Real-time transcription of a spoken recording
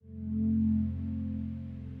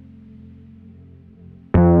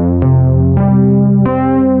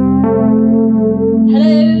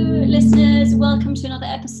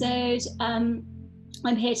episode. I'm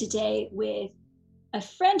here today with a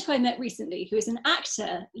friend who I met recently who is an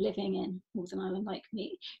actor living in Northern Ireland like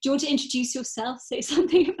me. Do you want to introduce yourself? Say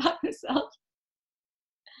something about yourself.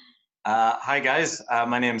 Hi guys,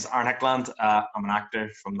 my name is Aaron Heckland. I'm an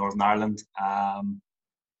actor from Northern Ireland. I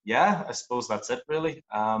suppose that's it really.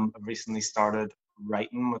 I've recently started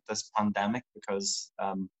writing with this pandemic because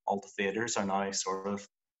all the theatres are now sort of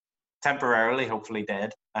temporarily, hopefully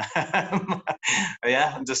dead.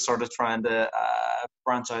 I'm just sort of trying to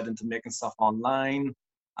branch out into making stuff online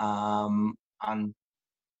and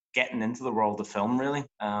getting into the world of film really,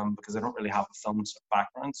 because I don't really have a film sort of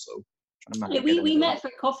background, so we met for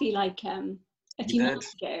coffee like a few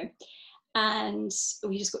months ago, and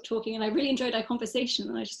we just got talking, and I really enjoyed our conversation,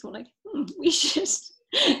 and I just thought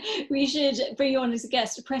we should bring you on as a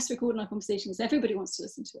guest, a press record on our conversation, because everybody wants to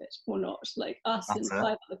listen to it, or not, like us. That's and 5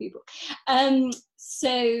 other people. When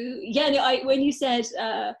you said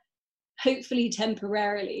hopefully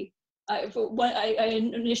temporarily, I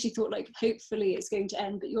initially thought like hopefully it's going to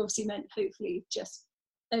end, but you obviously meant hopefully just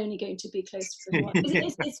only going to be close to the one.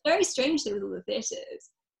 It's very strange though with all the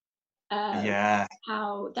theatres.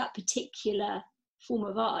 How that particular form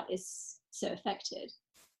of art is so affected.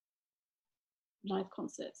 Live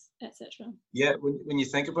concerts, etc. Yeah, when you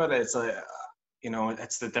think about it, it's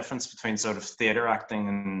it's the difference between sort of theatre acting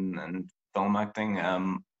and film acting.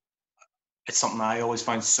 It's something I always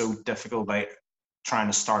find so difficult about trying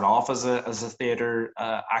to start off as a theatre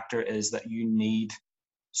actor, is that you need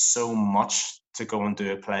so much to go and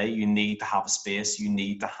do a play. You need to have a space, you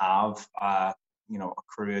need to have a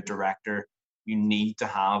crew, a director, you need to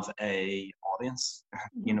have a audience.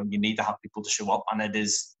 You need to have people to show up, and it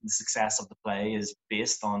is the success of the play is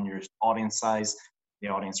based on your audience size, the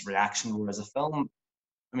audience reaction. Whereas a film,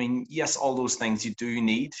 I mean, yes, all those things you do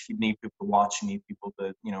need. You need people to watch, you need people to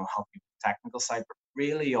help you with the technical side, but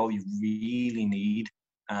really all you really need,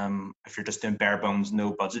 if you're just doing bare bones,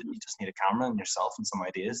 no budget, you just need a camera and yourself and some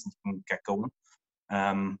ideas, and you can get going.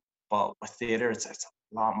 But with theatre, it's a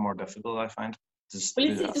lot more difficult, I find. Just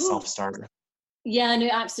do that self-starter. Yeah, no,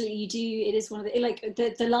 absolutely, you do. It is one of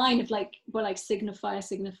the line of signified.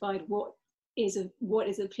 What is a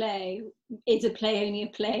play? Is a play only a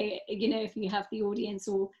play? If you have the audience,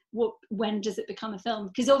 or when does it become a film?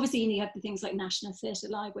 Because obviously you have the things like National Theatre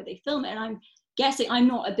Live where they film it, and I'm guessing, I'm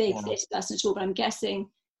not a big theatre person at all, but I'm guessing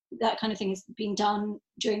that kind of thing is being done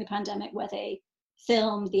during the pandemic where they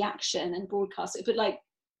film the action and broadcast it. But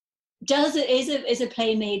is a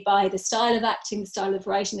play made by the style of acting, the style of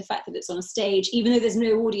writing, the fact that it's on a stage, even though there's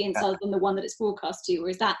no audience other than the one that it's broadcast to, or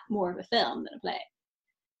is that more of a film than a play?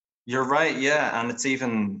 You're right, yeah, and it's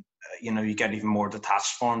even, you get even more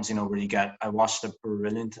detached forms, where I watched a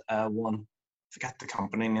brilliant one, I forget the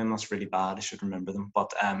company name, that's really bad, I should remember them,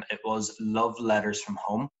 but it was Love Letters from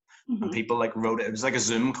Home, and people wrote it was like a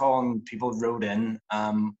Zoom call, and people wrote in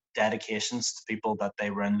dedications to people that they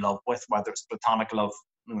were in love with, whether it's platonic love,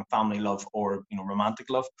 family love, or romantic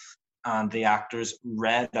love, and the actors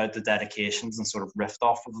read out the dedications and sort of riffed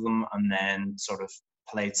off of them, and then sort of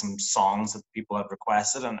played some songs that people had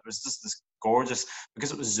requested, and it was just this gorgeous,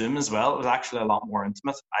 because it was Zoom as well, it was actually a lot more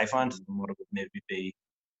intimate, I found, than what it would maybe be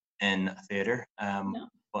in a theatre.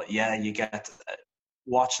 But yeah, you get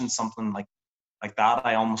watching something like that,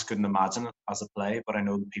 I almost couldn't imagine it as a play, but I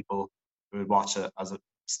know the people who would watch it as a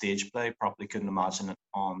stage play probably couldn't imagine it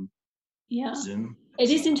on Zoom. It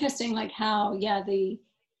is interesting how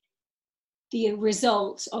the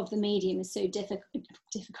result of the medium is so different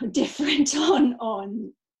on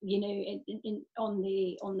on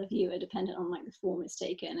the viewer, dependent on the form it's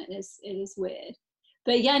taken. It is weird,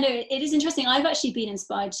 but it is interesting. I've actually been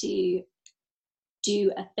inspired to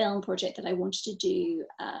do a film project that I wanted to do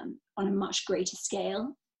on a much greater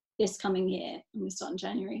scale this coming year. I'm going to start in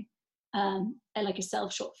January, like a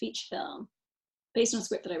self-shot feature film based on a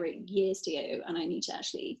script that I wrote years ago, and I need to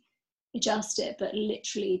actually adjust it, but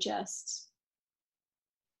literally just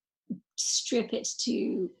strip it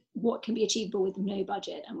to what can be achievable with no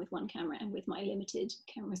budget and with one camera and with my limited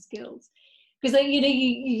camera skills. Because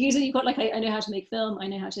you've got I know how to make film, I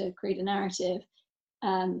know how to create a narrative,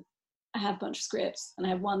 I have a bunch of scripts, and I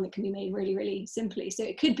have one that can be made really, really simply. So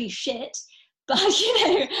it could be shit, but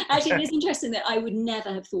actually it is interesting that I would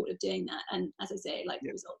never have thought of doing that. And as I say,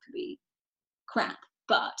 the result could be crap,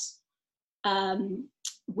 but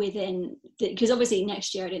because obviously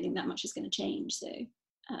next year I don't think that much is going to change. So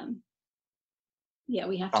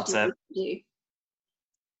we have to do what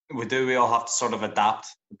we do. We all have to sort of adapt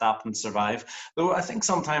and survive. Though I think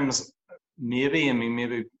sometimes maybe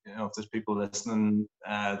if there's people listening,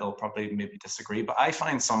 they'll probably maybe disagree, but I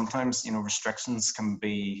find sometimes restrictions can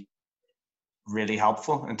be really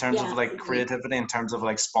helpful in terms of like creativity, in terms of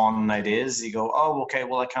like spawning ideas. You go, oh, okay,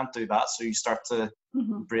 well, I can't do that. So you start to,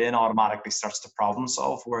 brain automatically starts to problem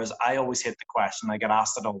solve. Whereas I always hate the question. I get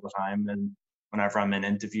asked it all the time. And whenever I'm in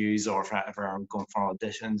interviews or if I'm going for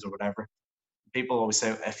auditions or whatever, people always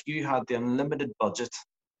say, if you had the unlimited budget,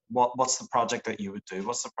 what's the project that you would do?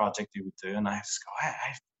 What's the project you would do? And I just go, I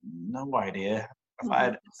have no idea. If I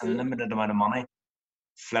had an unlimited amount of money,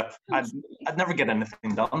 flip, I'd never get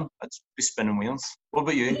anything done. I'd be spinning wheels. What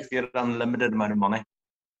about you? If you had an unlimited amount of money?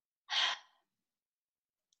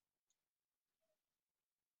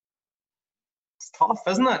 It's tough,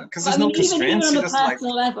 isn't it? Because there's no constraints. Even on a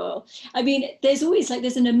personal level, I mean, there's always like,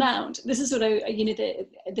 there's an amount. This is what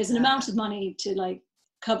there's an amount of money to like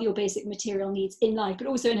cover your basic material needs in life, but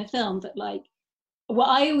also in a film that like, well,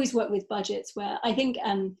 I always work with budgets where I think,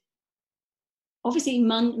 obviously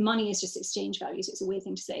money is just exchange value, so it's a weird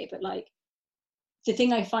thing to say, but like the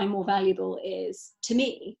thing I find more valuable is, to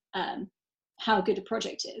me, how good a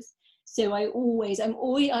project is. So I would always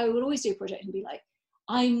do a project and be like,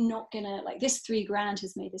 I'm not gonna, like, this $3,000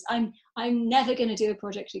 has made this, I'm never gonna do a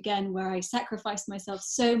project again where I sacrifice myself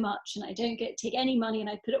so much and I don't take any money and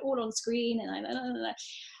I put it all on screen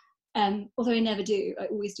and although I never do, I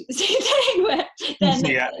always do the same thing where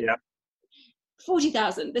then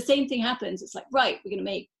 40,000, the same thing happens. It's like, right, we're going to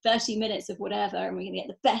make 30 minutes of whatever and we're going to get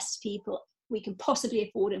the best people we can possibly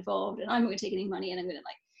afford involved, and I'm not going to take any money and I'm going to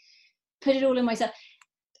like put it all in myself.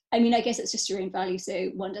 I mean, I guess it's just your own value, so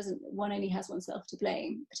one only has oneself to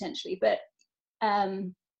blame potentially, but I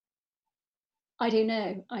don't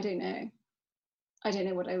know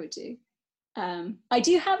what I would do. I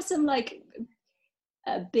do have some like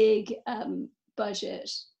a big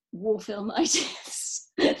budget war film ideas.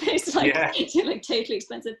 It's like, like totally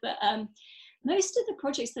expensive, but most of the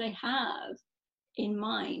projects that I have in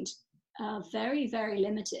mind are very, very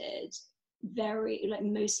limited, very like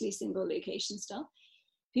mostly single location stuff.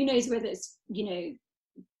 Who knows whether it's, you know,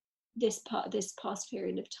 this past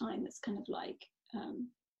period of time that's kind of like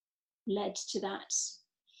led to that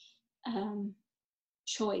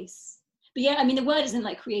choice. But yeah, I mean, the word isn't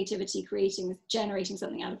like creativity, generating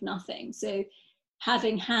something out of nothing. So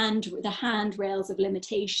having the handrails of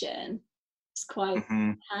limitation is quite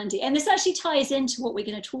handy. And this actually ties into what we're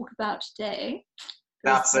going to talk about today.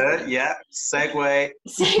 That's it, yeah. Segue.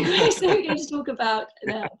 So we're going to talk about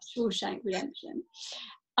the Shawshank Redemption.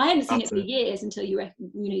 I hadn't seen it for years until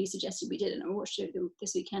you suggested we did it, and I watched it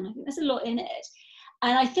this weekend. I think there's a lot in it.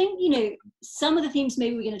 And I think, you know, some of the themes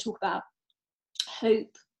maybe we're going to talk about: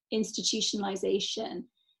 hope, institutionalization,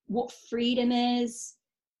 what freedom is,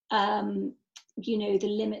 you know, the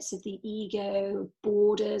limits of the ego,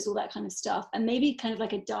 borders, all that kind of stuff, and maybe kind of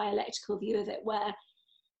like a dialectical view of it where,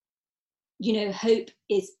 you know, hope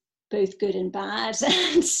is both good and bad,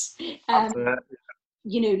 and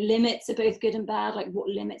you know, limits are both good and bad, like what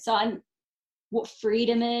limits are and what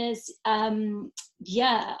freedom is.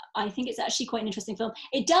 Yeah, I think it's actually quite an interesting film.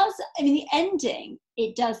 It does, I mean, the ending,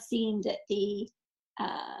 it does seem that the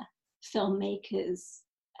filmmakers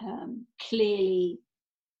clearly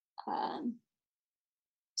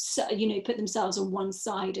so, you know, put themselves on one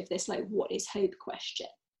side of this like what is hope question.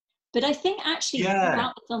 But I think actually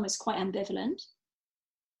throughout the film it's quite ambivalent.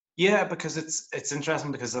 Yeah, because it's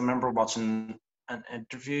interesting, because I remember watching an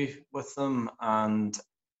interview with them, and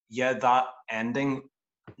yeah, that ending,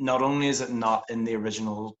 not only is it not in the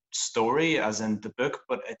original story as in the book,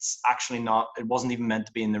 but it's actually not, it wasn't even meant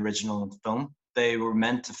to be in the original film. They were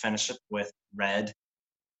meant to finish it with Red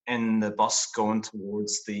in the bus going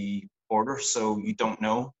towards the border, so you don't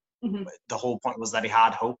know. The whole point was that he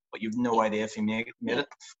had hope, but you've no idea if he made it.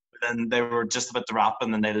 But then they were just about to wrap,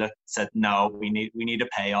 and then they said, "No, we need a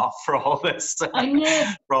payoff for all this." I know.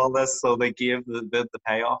 For all this, so they gave the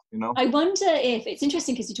payoff. You know. I wonder if it's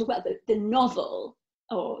interesting because you talk about the novel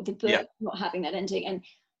or the book not having that ending, and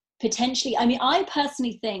potentially, I mean, I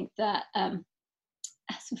personally think that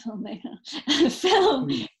as a filmmaker,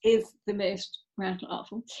 film is the most radical art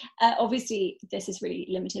form. Obviously, this is really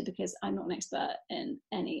limited because I'm not an expert in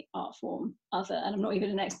any art form and I'm not even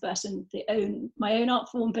an expert in my own art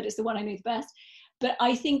form, but it's the one I know the best. But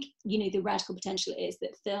I think, you know, the radical potential is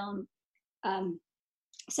that film,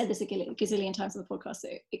 said this a gazillion times on the podcast, so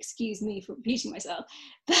excuse me for repeating myself,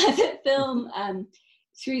 but that film,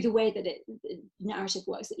 through the way that the narrative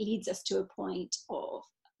works, it leads us to a point of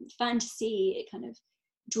fantasy. It kind of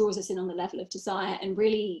draws us in on the level of desire, and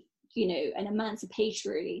really, you know, an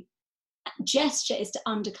emancipatory gesture is to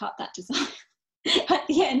undercut that desire at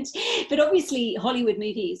the end. But obviously Hollywood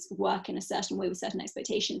movies work in a certain way with certain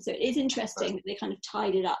expectations, so it is interesting that they kind of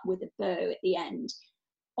tied it up with a bow at the end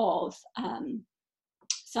of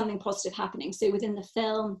something positive happening. So within the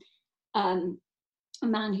film, a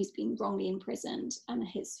man who's been wrongly imprisoned and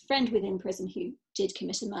his friend within prison who did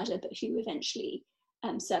commit a murder but who eventually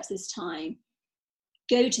serves his time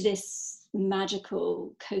go to this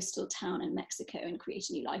magical coastal town in Mexico and create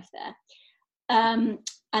a new life there.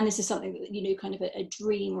 And this is something that, you know, kind of a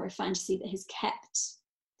dream or a fantasy that has kept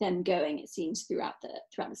them going, it seems, throughout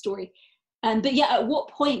the story. But yeah, at what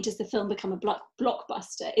point does the film become a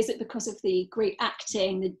blockbuster? Is it because of the great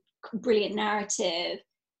acting, the brilliant narrative,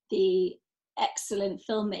 the excellent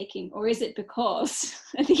filmmaking, or is it because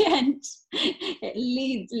at the end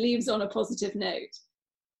it leaves on a positive note?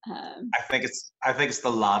 I think it's the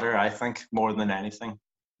latter. I think more than anything.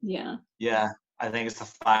 Yeah. I think it's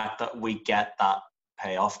the fact that we get that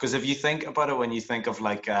payoff. Because if you think about it, when you think of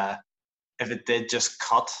like if it did just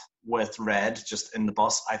cut with Red just in the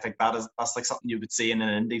bus, I think that's like something you would see in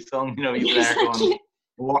an indie film. You know, you're there going,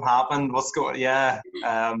 what happened? What's going? Yeah.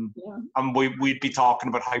 And we'd be talking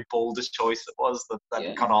about how bold a choice it was that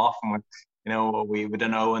it cut off, and you know, we don't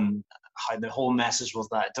know, and how the whole message was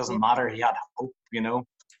that it doesn't matter. He had hope, you know.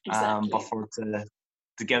 Exactly. But for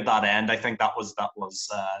to give that end, I think that was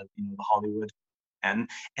you know, the Hollywood. And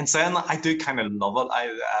in saying that, I do kind of love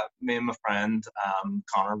it. Me and my friend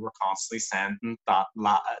Connor were constantly sending that.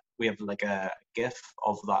 We have like a GIF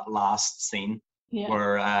of that last scene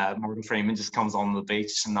where Morgan Freeman just comes on the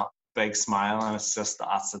beach and that big smile, and it's just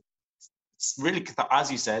it's really,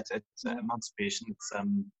 as you said, it's emancipation. It's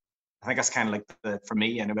I think that's kind of like for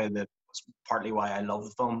me anyway. That's partly why I love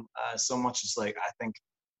the film so much. It's like, I think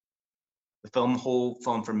the whole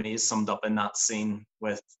film for me is summed up in that scene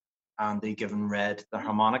with Andy giving Red the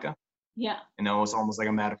harmonica. Yeah. You know, it's almost like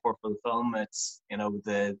a metaphor for the film. It's, you know,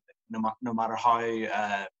 no matter how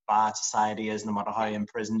bad society is, no matter how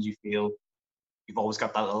imprisoned you feel, you've always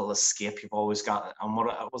got that little escape. You've always got, and what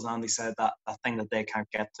it was Andy said, that thing that they can't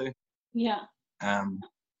get to. Yeah. I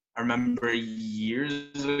remember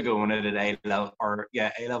years ago when I did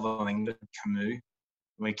A-level in English, Camus,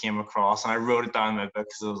 we came across, and I wrote it down in my book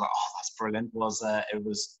because I was like, oh, that's brilliant. It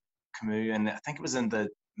was Camus, and I think it was in the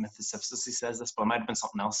Myth of Sisyphus he says this, but it might have been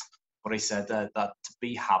something else. But he said that to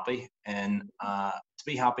be happy in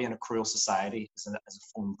a cruel society is a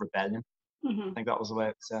form of rebellion. I think that was the way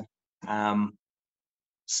it said.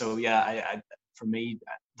 So yeah, I for me,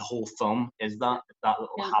 the whole film is that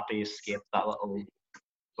little happy escape, that little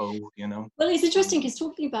bow, you know. Well, it's interesting because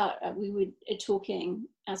talking about we were talking,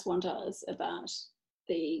 as one does, about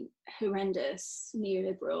the horrendous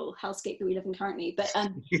neoliberal hellscape that we live in currently. But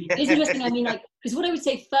it's interesting, I mean, like, because what I would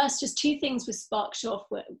say first, just two things were sparked off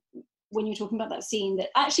when you're talking about that scene, that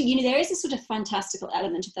actually, you know, there is a sort of fantastical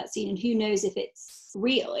element of that scene, and who knows if it's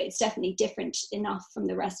real. It's definitely different enough from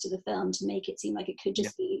the rest of the film to make it seem like it could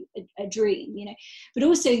just be a dream, you know. But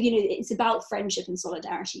also, you know, it's about friendship and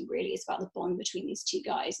solidarity, really. It's about the bond between these two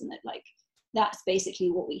guys, and that, like, that's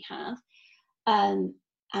basically what we have.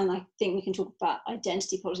 And I think we can talk about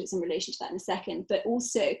identity politics in relation to that in a second. But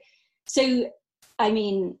also, so, I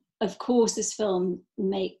mean, of course, this film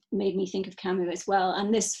made me think of Camus as well.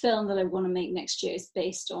 And this film that I want to make next year is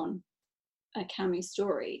based on a Camus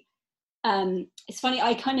story. It's funny,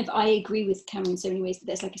 I agree with Camus in so many ways, but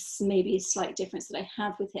there's like maybe a slight difference that I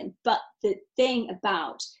have with him. But the thing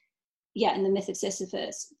about, in the Myth of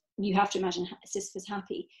Sisyphus, you have to imagine Sisyphus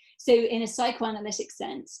happy. So in a psychoanalytic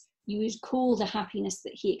sense, you would call the happiness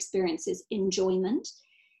that he experiences enjoyment.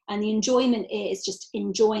 And the enjoyment is just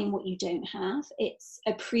enjoying what you don't have. It's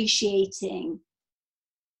appreciating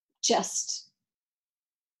just,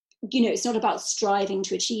 you know, it's not about striving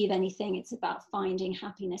to achieve anything. It's about finding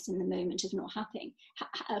happiness in the moment of not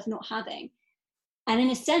having. And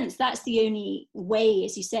in a sense, that's the only way,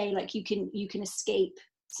 as you say, like you can escape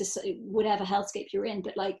whatever hellscape you're in.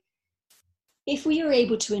 But like, if we are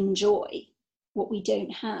able to enjoy what we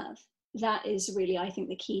don't have, that is really, I think,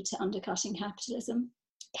 the key to undercutting capitalism.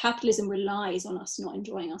 Capitalism relies on us not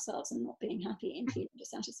enjoying ourselves and not being happy and feeling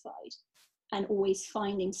dissatisfied, and always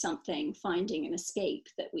finding an escape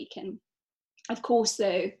that we can, of course,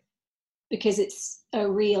 though, because it's a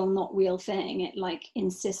real, not real thing, it like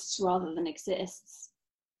insists rather than exists.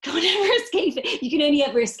 Can't ever escape it. You can only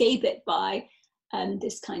ever escape it by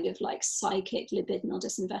this kind of like psychic libidinal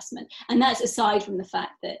disinvestment. And that's aside from the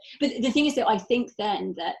fact that, but the thing is that I think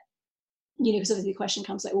then that, you know, because obviously the question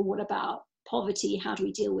comes like, well, what about poverty? How do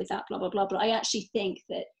we deal with that? Blah, blah, blah. But I actually think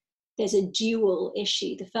that there's a dual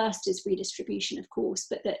issue. The first is redistribution, of course,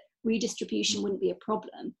 but that redistribution wouldn't be a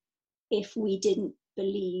problem if we didn't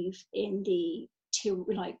believe in the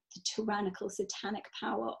tyrannical, satanic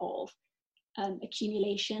power of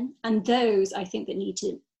accumulation. And those, I think, that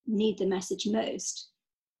need the message most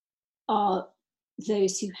are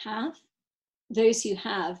those who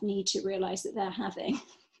have need to realize that they're having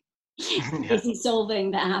Yeah. is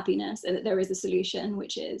solving their happiness, and that there is a solution,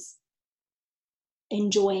 which is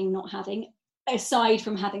enjoying not having, aside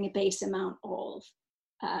from having a base amount of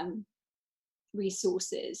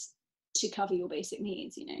resources to cover your basic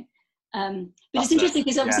needs, you know. But it's interesting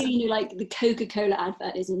because obviously, you know, like the Coca-Cola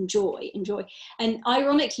advert is enjoy, and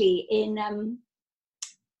ironically in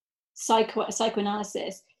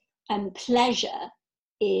psychoanalysis, pleasure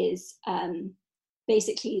is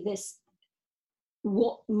basically this,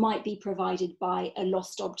 what might be provided by a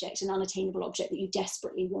lost object, an unattainable object that you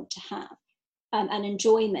desperately want to have. And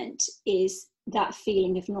enjoyment is that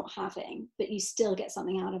feeling of not having, but you still get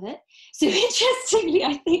something out of it. So interestingly,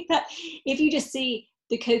 I think that if you just see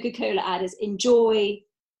the Coca-Cola ad as enjoy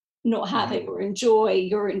not having, or enjoy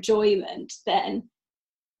your enjoyment, then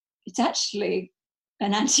it's actually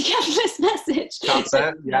an anti-capitalist message. That's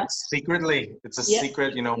it. Yeah, secretly, it's a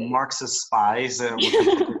secret. You know, Marxist spies with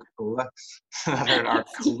Coca-Cola that are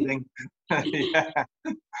coding. Yeah.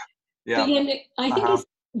 But yeah, I think it's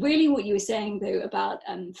really what you were saying though about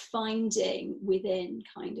finding within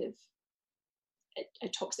kind of a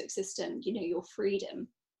toxic system, you know, your freedom.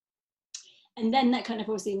 And then that kind of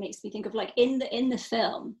obviously makes me think of like in the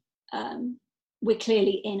film, we're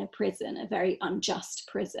clearly in a prison, a very unjust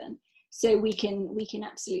prison. So we can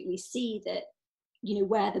absolutely see that, you know,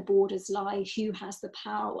 where the borders lie, who has the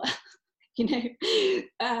power, you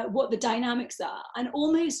know, what the dynamics are. And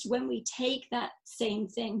almost when we take that same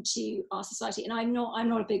thing to our society, and I'm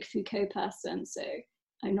not a big Foucault person, so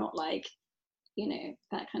I'm not like, you know,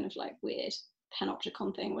 that kind of like weird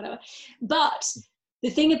panopticon thing, whatever. But the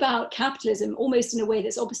thing about capitalism, almost in a way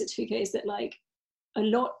that's opposite to Foucault, is that like a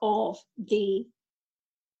lot of the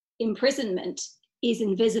imprisonment is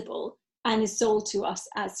invisible and is sold to us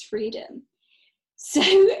as freedom. So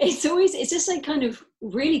it's just like kind of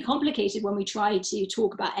really complicated when we try to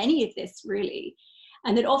talk about any of this, really.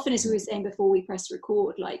 And that often, as we were saying before we pressed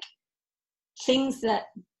record, like things that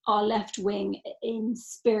are left wing in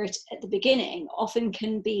spirit at the beginning often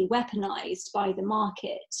can be weaponized by the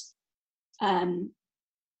market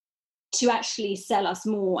to actually sell us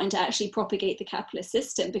more and to actually propagate the capitalist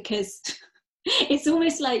system. Because it's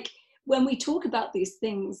almost like when we talk about these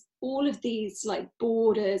things, all of these like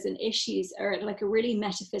borders and issues are at like a really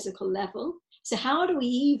metaphysical level. So how do we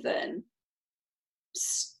even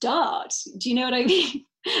start? Do you know what I mean?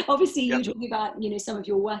 Obviously, you're talking about, you know, some of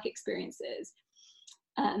your work experiences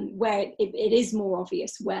where it is more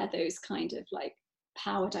obvious where those kind of like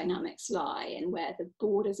power dynamics lie and where the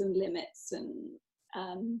borders and limits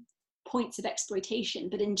and points of exploitation.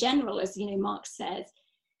 But in general, as you know, Marx says,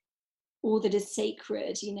 all that is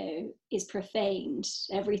sacred, you know, is profaned.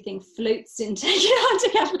 Everything floats into,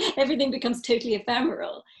 you know, everything becomes totally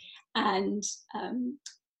ephemeral. And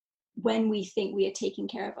when we think we are taking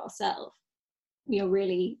care of ourselves, we are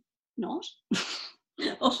really not.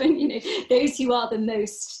 Often, you know, those who are the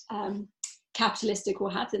most capitalistic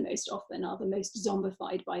or have the most often are the most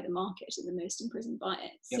zombified by the market and the most imprisoned by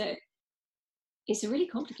it. So it's a really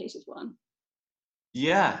complicated one.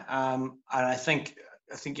 Yeah, and I think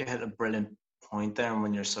you hit a brilliant point there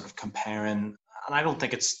when you're sort of comparing, and I don't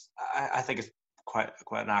think it's, I think it's quite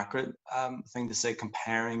an accurate thing to say,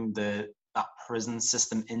 comparing that prison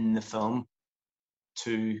system in the film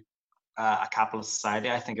to a capitalist society.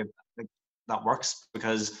 I think that works,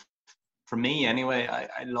 because for me anyway,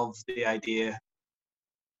 I love the idea.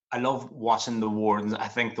 I love watching the Wardens. I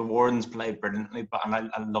think the Wardens play brilliantly, and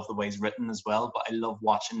I love the way he's written as well. But I love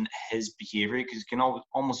watching his behavior, because you can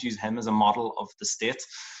almost use him as a model of the state,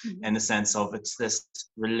 in the sense of it's this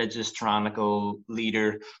religious, tyrannical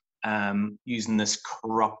leader using this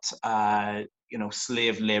corrupt,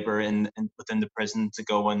 slave labor within the prison to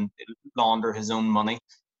go and launder his own money.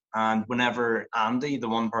 And whenever Andy, the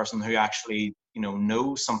one person who actually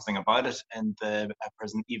knows something about it in the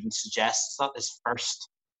prison, even suggests that, his first.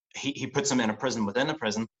 He puts him in a prison within a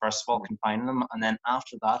prison, first of all, confining him. And then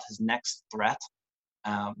after that, his next threat,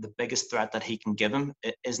 the biggest threat that he can give him,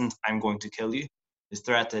 it isn't, I'm going to kill you. His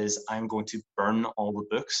threat is, I'm going to burn all the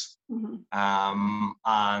books.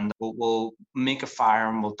 And we'll make a fire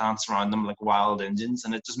and we'll dance around them like wild Indians.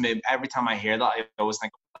 And it just made, every time I hear that, I always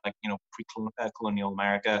think of like, pre-colonial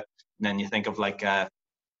America. And then you think of like, the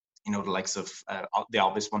likes of the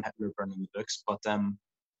obvious one, Hitler burning the books. But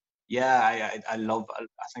yeah, I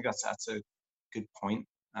think that's a good point.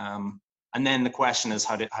 And then the question is,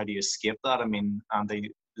 how do you escape that? I mean, Andy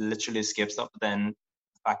literally escapes that, but then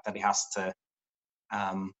the fact that he has to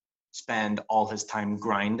spend all his time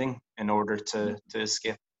grinding in order to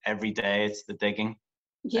escape every day. It's the digging.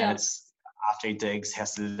 Yeah. And it's after he digs, he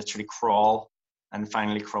has to literally crawl and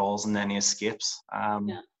finally crawls, and then he escapes.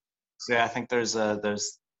 Yeah. So yeah, I think there's I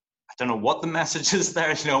don't know what the message is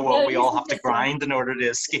there. You know, what No, we all have to grind in order to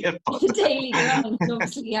escape. It's a daily grind.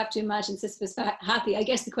 Obviously, you have to imagine Sisyphus happy. I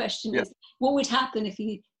guess the question is, what would happen if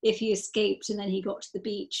he escaped and then he got to the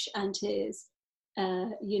beach and his,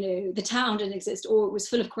 the town didn't exist, or it was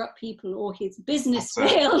full of corrupt people, or his business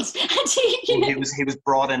failed, and he was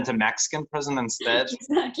brought into Mexican prison instead.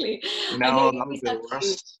 Exactly. No, that would be the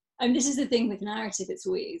worst. And this is the thing with narrative, it's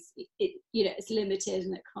always, it's limited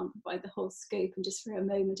and it can't provide the whole scope, and just for a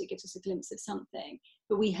moment it gives us a glimpse of something.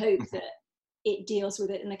 But we hope that it deals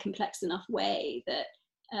with it in a complex enough way that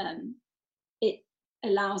it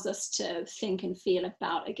allows us to think and feel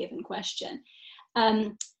about a given question.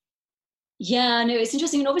 It's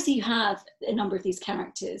interesting. And obviously you have a number of these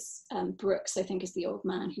characters. Brooks, I think, is the old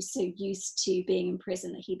man who's so used to being in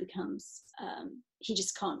prison that he becomes, he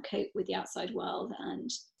just can't cope with the outside world,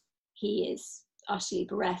 and he is utterly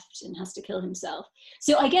bereft and has to kill himself.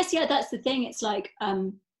 So I guess, that's the thing. It's like,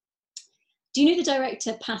 do you know the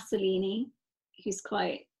director Pasolini? He's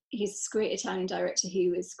a great Italian director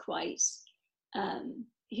who was quite,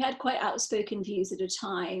 he had quite outspoken views at a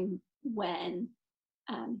time when,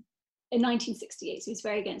 in 1968, so he's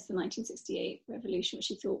very against the 1968 revolution, which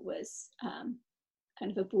he thought was kind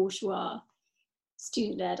of a bourgeois,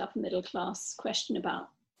 student-led, upper middle class question about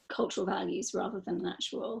cultural values rather than an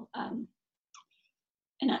actual,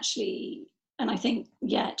 and I think,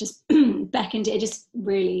 just beckoned it, just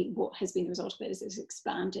really what has been the result of it is it's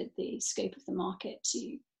expanded the scope of the market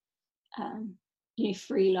to,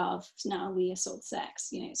 free love. Now we are sold sex,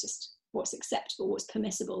 it's just what's acceptable, what's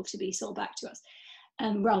permissible to be sold back to us,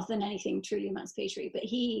 rather than anything truly emancipatory. But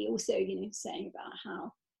he also, saying about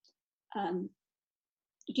how,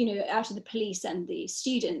 out of the police and the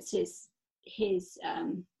students, his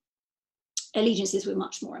allegiances were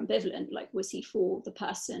much more ambivalent. Like, was he for the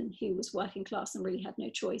person who was working class and really had no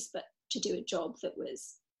choice but to do a job that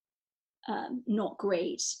was not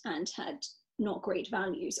great and had not great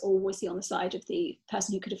values, or was he on the side of the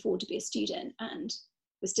person who could afford to be a student and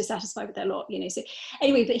was dissatisfied with their lot? So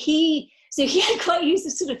anyway, but he had quite used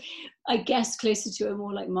a sort of, I guess, closer to a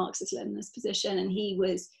more like Marxist-Leninist position, and he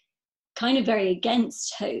was kind of very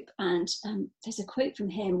against hope. And there's a quote from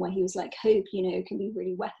him where he was like, hope, can be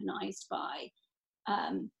really weaponized by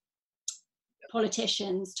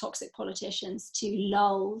politicians, toxic politicians, to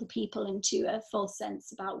lull the people into a false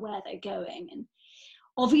sense about where they're going. And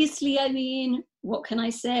obviously, I mean, what can I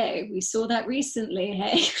say? We saw that recently,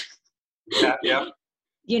 hey? Yeah.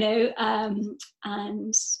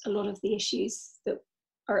 And a lot of the issues that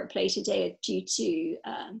are at play today are due to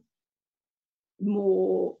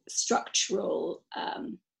more structural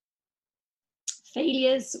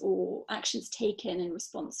failures or actions taken in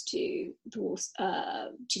response to the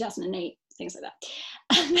 2008, things like that.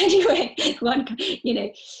 Anyway, but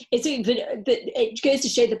it goes to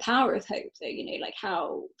show the power of hope, though, like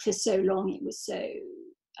how for so long it was so,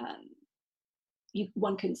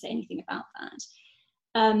 one couldn't say anything about that.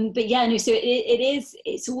 So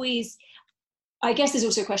it's always, I guess there's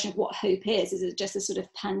also a question of what hope is. Is it just a sort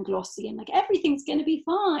of Panglossian, like everything's going to be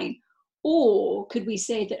fine? Or could we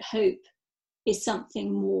say that hope is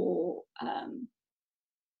something more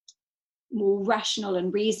more rational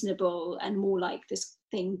and reasonable, and more like this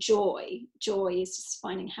thing, joy? Joy is just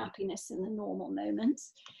finding happiness in the normal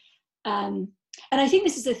moments. And I think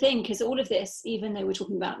this is the thing, because all of this, even though we're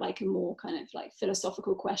talking about like a more kind of like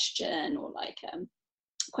philosophical question, or like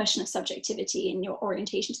question of subjectivity in your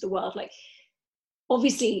orientation to the world, like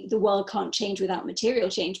obviously the world can't change without material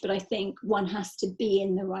change, but I think one has to be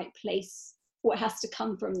in the right place, or it has to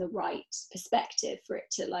come from the right perspective for it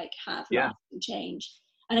to like have lasting change.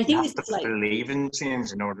 And I think you have to believe in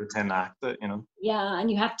change in order to enact it, Yeah, and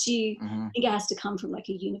you have to, I think it has to come from like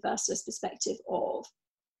a universalist perspective of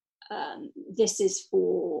this is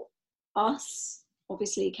for us.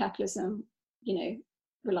 Obviously capitalism,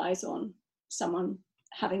 relies on someone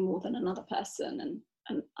having more than another person,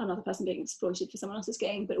 and another person being exploited for someone else's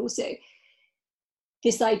gain, but also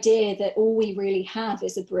this idea that all we really have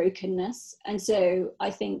is a brokenness. And so I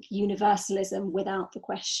think universalism without the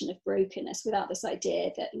question of brokenness, without this idea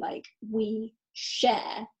that like we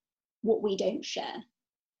share what we don't share,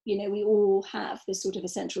 we all have this sort of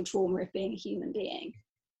essential trauma of being a human being,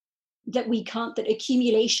 that we can't, that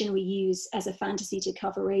accumulation we use as a fantasy to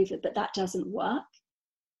cover over, but that doesn't work.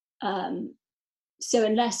 So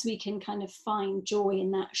unless we can kind of find joy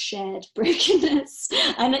in that shared brokenness,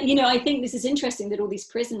 and I think this is interesting that all these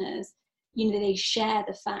prisoners, they share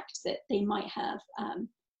the fact that they might have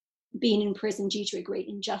been in prison due to a great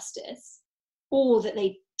injustice, or that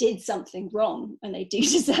they did something wrong and they do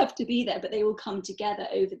deserve to be there, but they all come together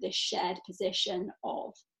over this shared position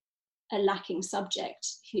of a lacking subject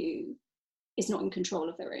who is not in control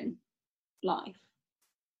of their own life.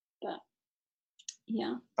 But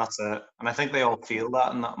yeah, that's it. And I think they all feel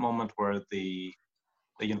that in that moment where the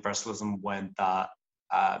universalism, when that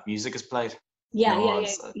music is played,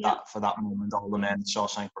 that for that moment, all the men in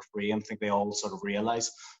Shawshank were free. And I think they all sort of realize.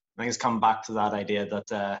 I think it's come back to that idea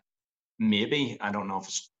that maybe, I don't know if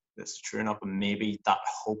it's true enough, but maybe that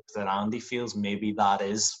hope that Andy feels, maybe that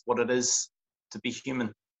is what it is to be human.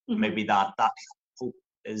 Mm-hmm. Maybe that hope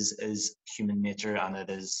is human nature, and it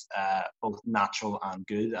is both natural and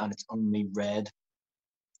good, and it's only read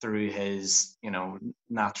through his,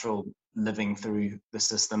 natural living through the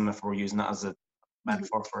system, if we're using it as a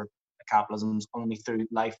metaphor for capitalism, only through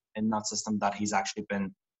life in that system that he's actually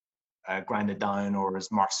been grinded down, or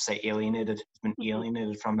as Marx would say, alienated. He's been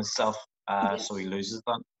alienated from himself, so he loses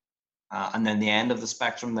that. And then the end of the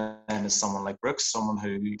spectrum then is someone like Brooks, someone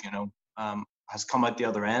who has come out the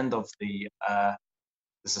other end of the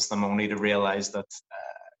system, only to realize that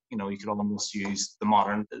you could almost use the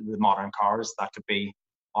modern cars. That could be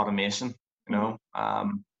automation.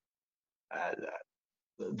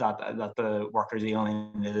 That the workers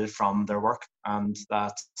alienated from their work, and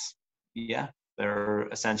that they're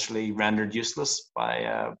essentially rendered useless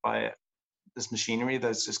by this machinery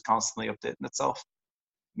that's just constantly updating itself.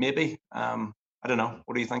 Maybe. I don't know.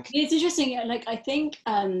 What do you think? It's interesting. Like, I think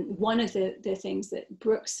one of the things that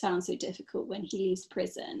Brooks found so difficult when he leaves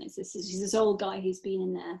prison is he's this old guy who's been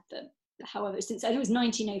in there for, however, since it was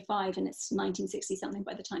 1905, and it's 1960 something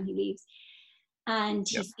by the time he leaves. And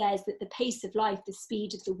he says that the pace of life, the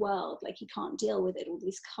speed of the world, like he can't deal with it, all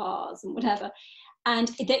these cars and whatever. And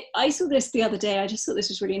I saw this the other day. I just thought this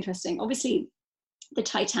was really interesting. Obviously, the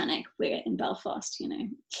Titanic, we're in Belfast,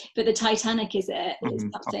 but the Titanic is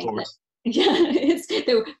something that,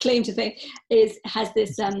 the claim to fame has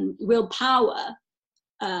this real power,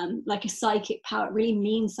 like a psychic power. It really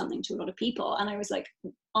means something to a lot of people. And I was like,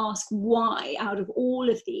 ask why, out of all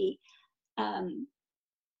of the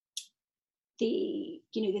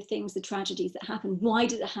things, the tragedies that happen, why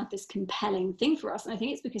does it have this compelling thing for us? And I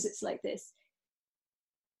think it's because it's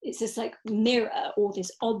this like mirror, or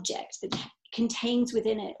this object that contains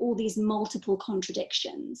within it all these multiple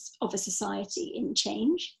contradictions of a society in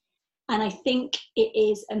change. And I think it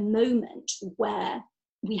is a moment where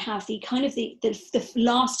we have the kind of the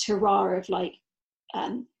last hurrah of like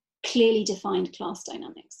clearly defined class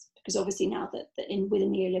dynamics. Because obviously now that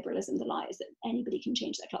within neoliberalism, the lie is that anybody can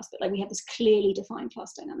change their class, but like we have this clearly defined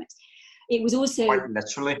class dynamics. It was also quite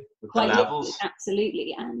literally, with the levels. Literally,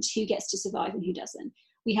 absolutely, and who gets to survive and who doesn't.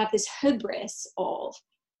 We have this hubris of,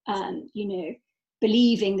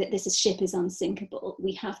 believing that this ship is unsinkable.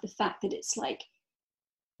 We have the fact that it's like,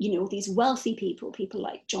 these wealthy people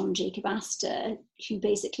like John Jacob Astor, who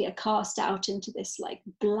basically are cast out into this like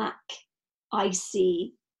black,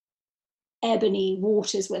 icy, ebony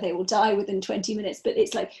waters where they will die within 20 minutes. But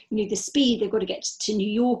it's like, the speed, they've got to get to New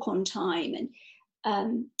York on time,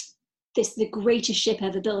 and the greatest ship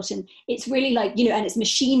ever built. And it's really like, and it's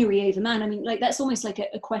machinery over man. I mean, like, that's almost like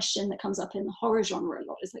a question that comes up in the horror genre a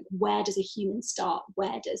lot. It's like, where does a human start?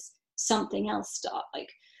 Where does something else start?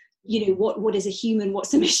 Like, what is a human?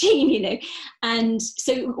 What's a machine? And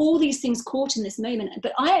so all these things caught in this moment.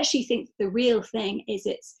 But I actually think the real thing is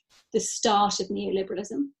it's the start of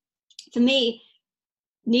neoliberalism. For me,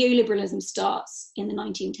 neoliberalism starts in the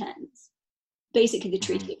 1910s, basically the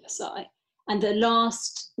Treaty of Versailles. And the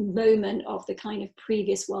last moment of the kind of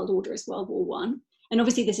previous world order is World War I. And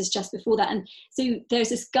obviously this is just before that. And so there's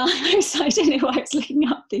this guy, I was looking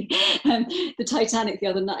up the Titanic the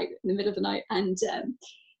other night, in the middle of the night. And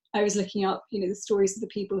I was looking up, the stories of the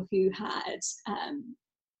people who had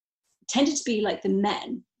tended to be like the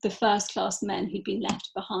men, the first class men who'd been left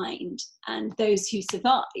behind, and those who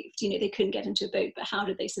survived. They couldn't get into a boat, but how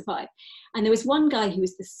did they survive? And there was one guy who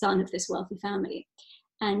was the son of this wealthy family.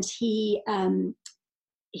 And he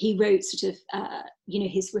wrote sort of,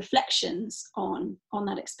 his reflections on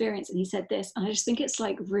that experience. And he said this, and I just think it's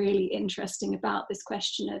like really interesting about this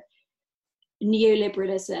question of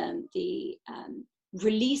neoliberalism, the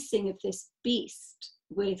releasing of this beast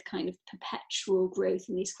with kind of perpetual growth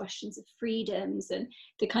in these questions of freedoms, and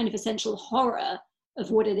the kind of essential horror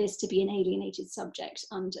of what it is to be an alienated subject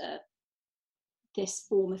under this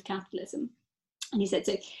form of capitalism. And he said,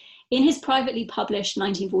 so in his privately published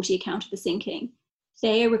 1940 account of the sinking,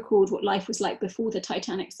 Thayer recalled what life was like before the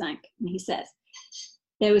Titanic sank. And he says,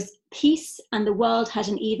 there was peace and the world had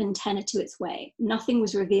an even tenor to its way. Nothing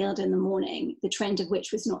was revealed in the morning, the trend of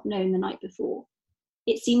which was not known the night before.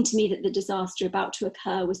 it seemed to me that the disaster about to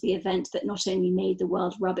occur was the event that not only made the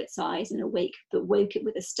world rub its eyes and awake, but woke it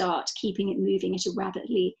with a start, keeping it moving at a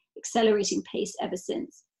rapidly accelerating pace ever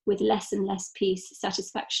since, with less and less peace,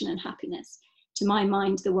 satisfaction, and happiness. To my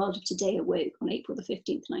mind, the world of today awoke on April the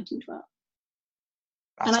 15th, 1912.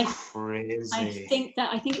 That's crazy.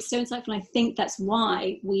 I think it's so insightful. And I think that's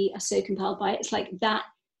why we are so compelled by it. It's like that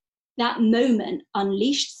moment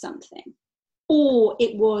unleashed something, or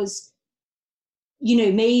it was, you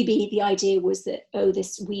know, maybe the idea was that,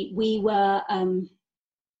 we were,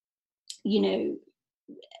 you know,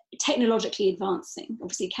 technologically advancing.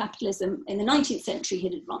 Obviously, capitalism in the 19th century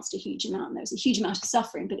had advanced a huge amount, and there was a huge amount of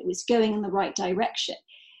suffering, but it was going in the right direction.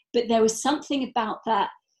 But there was something about that,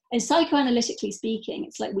 and psychoanalytically speaking,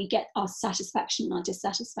 it's like we get our satisfaction and our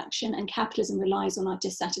dissatisfaction, and capitalism relies on our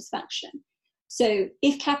dissatisfaction. So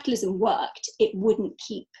if capitalism worked, it wouldn't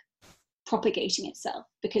keep propagating itself,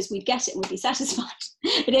 because we'd get it and we'd be satisfied.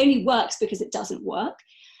 It only works because it doesn't work.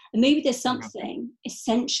 And maybe there's something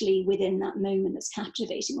essentially within that moment that's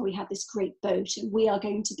captivating, where we have this great boat and we are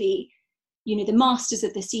going to be, you know, the masters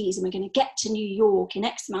of the seas, and we're going to get to New York in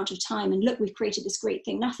X amount of time, and look, we've created this great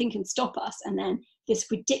thing, nothing can stop us. And then this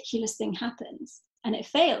ridiculous thing happens and it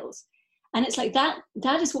fails. And it's like that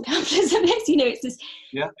is what capitalism is, you know, it's this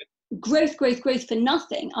growth for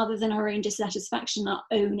nothing other than our own dissatisfaction, our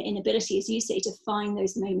own inability, as you say, to find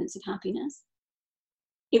those moments of happiness.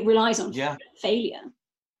 It relies on failure.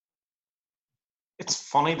 It's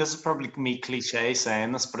funny, this is probably me cliche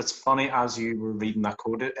saying this, but it's funny, as you were reading that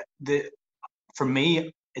quote, for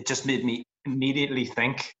me, it just made me immediately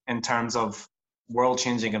think in terms of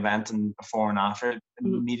world-changing event and before and after. It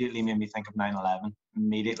immediately made me think of 9/11,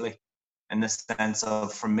 immediately. In the sense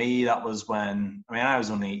of, for me, that was when, I mean, I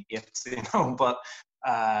was only 8, you know, but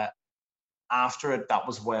after it, that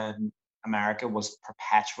was when America was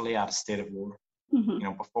perpetually at a state of war. You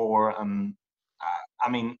know, before, I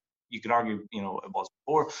mean, you could argue, you know, it was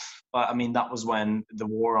before, but I mean, that was when the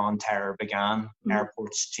war on terror began.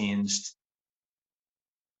 Airports changed.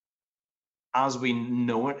 As we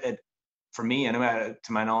know it, for me anyway,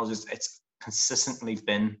 to my knowledge, it's consistently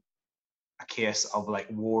been a case of like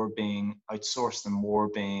war being outsourced and war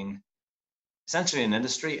being essentially an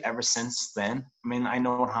industry ever since then. I mean, I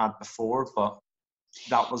know it had before, but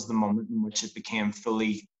that was the moment in which it became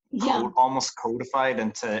fully almost codified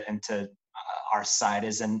into our society,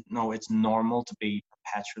 as in, no, it's normal to be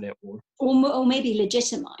perpetually at war, or maybe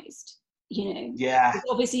legitimized, you know. Because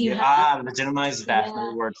obviously you have legitimized is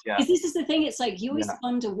definitely the word. Because this is the thing, it's like you always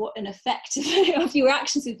wonder what an effect of your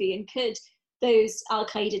actions would be, and could those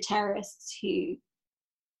Al-Qaeda terrorists who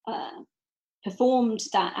performed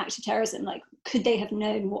that act of terrorism, like, could they have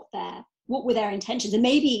known what were their intentions? And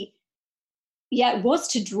maybe it was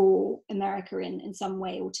to draw America in some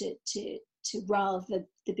way, or to rile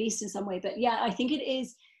the beast in some way. But I think it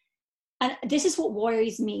is, and this is what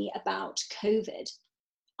worries me about COVID.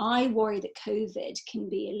 I worry that COVID can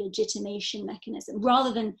be a legitimation mechanism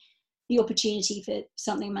rather than the opportunity for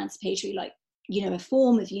something emancipatory, like, you know, a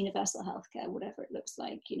form of universal healthcare, whatever it looks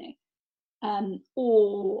like, you know,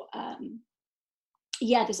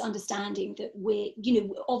 this understanding that we're, you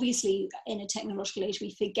know, obviously in a technological age,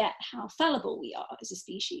 we forget how fallible we are as a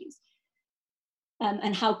species.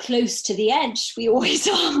 And how close to the edge we always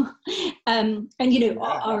are, and you know,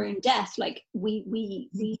 our own death. Like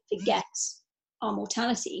we forget our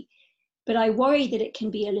mortality, but I worry that it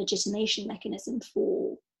can be a legitimation mechanism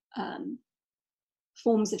for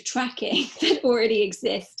forms of tracking that already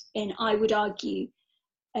exist in, I would argue,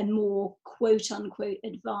 a more quote unquote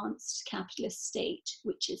advanced capitalist state,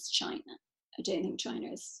 which is China. I don't think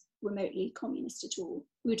China is remotely communist at all.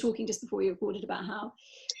 We were talking just before we recorded about how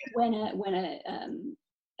when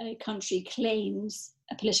a country claims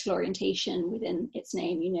a political orientation within its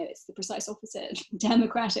name, you know, it's the precise opposite.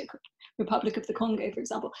 Democratic Republic of the Congo, for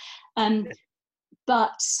example.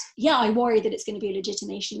 But I worry that it's going to be a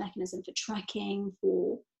legitimation mechanism for tracking,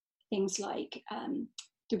 for things like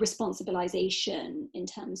the responsibilization in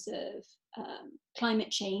terms of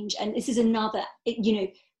climate change. And this is another, you know,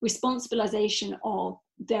 responsibilization of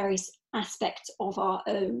various aspects of our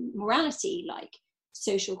own morality, like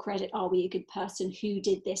social credit. Are we a good person? Who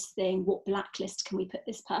did this thing? What blacklist can we put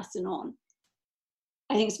this person on?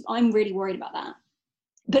 I'm really worried about that.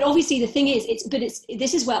 But obviously the thing is,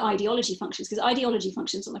 this is where ideology functions, because ideology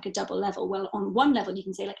functions on like a double level. Well, on one level, you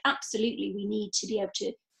can say, like, absolutely, we need to be able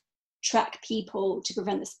to track people to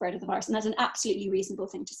prevent the spread of the virus. And that's an absolutely reasonable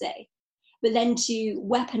thing to say. But then to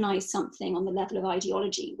weaponize something on the level of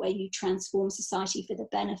ideology, where you transform society for the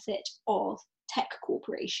benefit of tech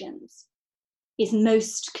corporations, is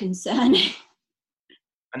most concerning.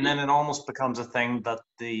 and then it almost becomes a thing that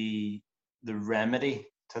the remedy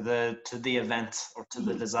to the event or to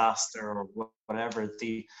the disaster or whatever,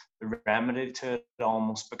 the remedy to it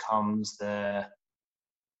almost becomes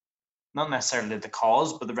not necessarily the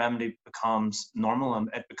cause, but the remedy becomes normal, and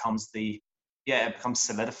it becomes it becomes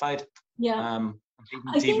solidified. To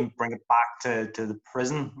even bring it back to the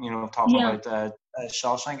prison, talking about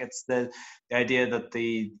Shawshank, it's the idea that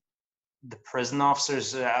the prison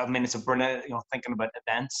officers, it's a brilliant, thinking about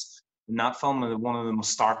events in that film, one of the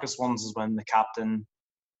most starkest ones is when the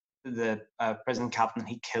prison captain,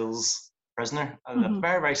 he kills a prisoner at the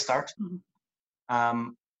very, very start.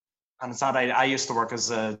 And it's that I used to work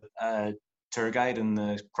as a tour guide in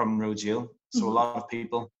the Crumlin Road Jail, so a lot of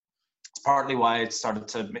people, it's partly why I started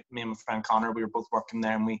to, me and my friend Connor, we were both working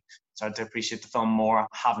there, and we started to appreciate the film more,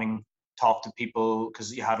 having talked to people,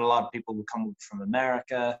 because you had a lot of people who come over from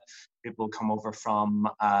America, people who come over from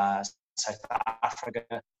South Africa,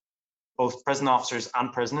 both prison officers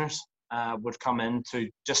and prisoners would come in to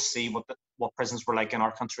just see what prisons were like in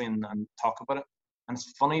our country and talk about it. And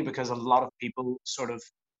it's funny because a lot of people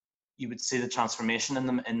you would see the transformation in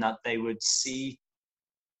them, in that they would see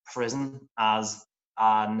prison as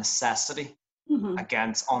a necessity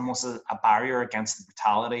against, almost a barrier against the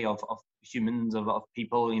brutality of humans, of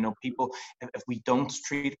people. People, if we don't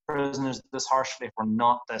treat prisoners this harshly, if we're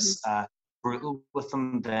not this brutal with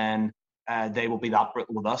them, then they will be that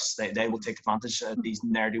brutal with us. They will take advantage of these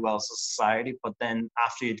ne'er-do-wells of society. But then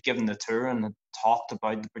after you'd given the tour and talked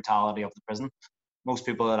about the brutality of the prison, most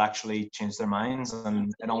people had actually changed their minds,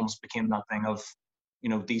 and it almost became that thing of,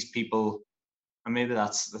 these people, and maybe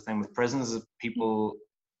that's the thing with prisons, is people,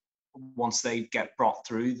 once they get brought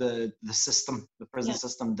through the system, the prison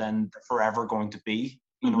system, then they're forever going to be,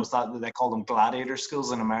 it's that they call them gladiator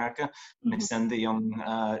schools in America, and they send the young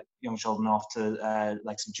children off to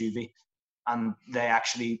like some juvie, and they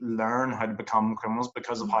actually learn how to become criminals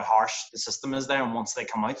because of how harsh the system is there, and once they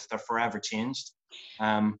come out, they're forever changed.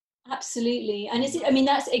 Absolutely. And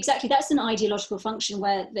that's an ideological function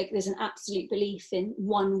where there's an absolute belief in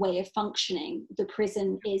one way of functioning. The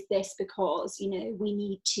prison is this because, we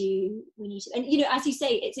need to, and, as you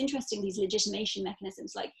say, it's interesting, these legitimation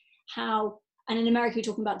mechanisms, like how, and in America, we're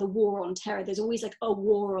talking about the war on terror. There's always like a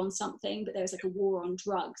war on something, but there's like a war on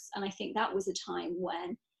drugs. And I think that was a time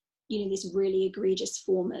when, this really egregious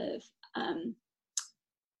form of,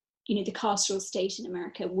 the carceral state in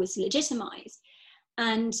America was legitimized.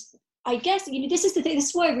 And I guess, this is the thing, this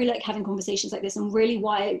is why I really like having conversations like this, and really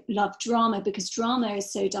why I love drama, because drama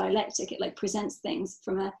is so dialectic. It presents things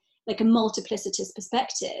from a multiplicitous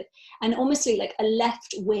perspective, and almost like a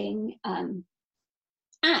left-wing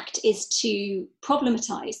act is to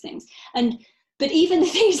problematize things. But even the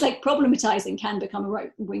things like problematizing can become a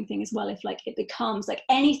right-wing thing as well, if it becomes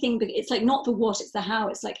anything, it's not the what, it's the how.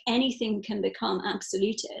 It's anything can become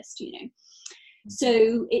absolutist,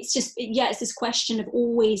 So it's just, it's this question of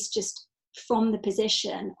always just from the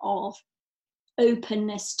position of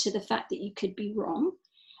openness to the fact that you could be wrong.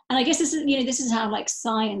 And I guess this is how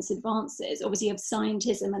science advances. Obviously you have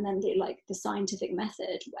scientism, and then the scientific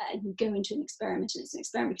method, where you go into an experiment and it's an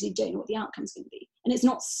experiment because you don't know what the outcome's going to be. And it's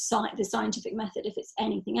not the scientific method if it's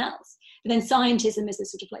anything else. But then scientism is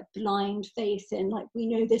this sort of blind faith in we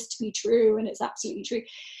know this to be true and it's absolutely true.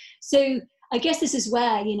 So I guess this is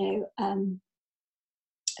where,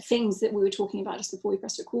 things that we were talking about just before we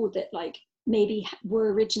pressed record, that maybe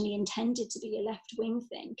were originally intended to be a left-wing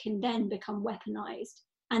thing, can then become weaponized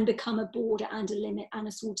and become a border and a limit and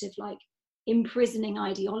a sort of imprisoning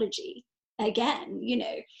ideology again.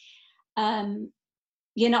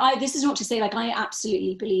 This is not to say I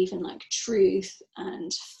absolutely believe in truth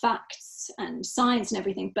and facts and science and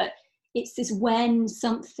everything, but it's this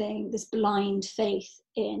this blind faith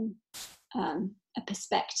in a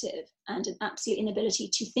perspective and an absolute inability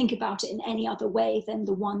to think about it in any other way than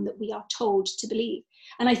the one that we are told to believe.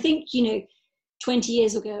 And I think 20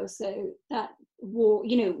 years ago or so, that war,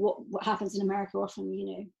 what happens in America often,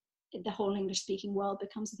 the whole English speaking world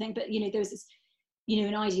becomes a thing, but there was this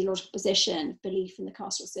an ideological position, belief in the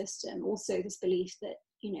carceral system, also this belief that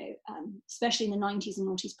especially in the 90s and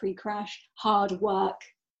noughties pre-crash, hard work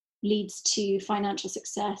leads to financial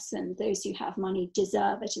success, and those who have money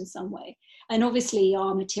deserve it in some way. And obviously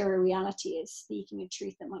our material reality is speaking a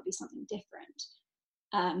truth that might be something different.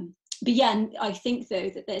 But I think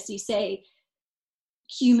though that, as you say,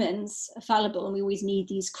 humans are fallible and we always need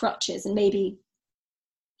these crutches. And maybe,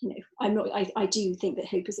 I do think that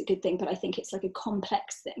hope is a good thing, but I think it's a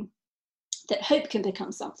complex thing, that hope can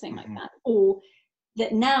become something like that, or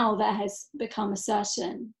that now there has become a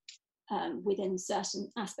certain, within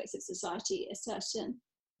certain aspects of society, a certain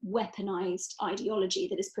weaponized ideology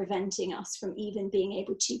that is preventing us from even being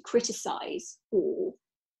able to criticize or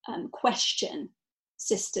question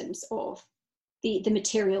systems of the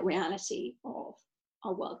material reality of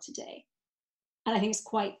our world today. And I think it's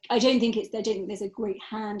quite, I don't think there's a great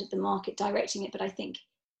hand of the market directing it, but I think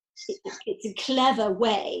it's a clever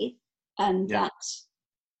way that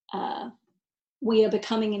we are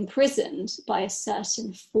becoming imprisoned by a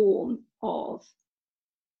certain form of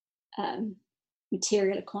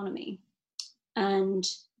material economy, and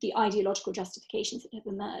the ideological justifications that have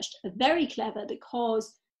emerged are very clever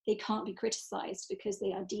because they can't be criticized because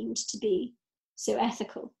they are deemed to be so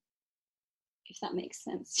ethical, if that makes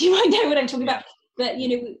sense. You might know what I'm talking about, but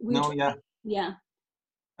you know,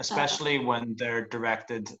 especially when they're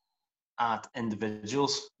directed at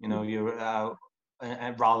individuals, you know,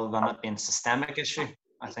 rather than it being a systemic issue.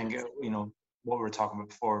 I think, you know, what we were talking about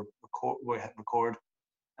before we record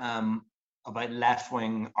about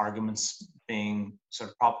left-wing arguments being sort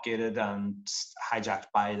of propagated and hijacked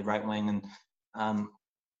by the right wing and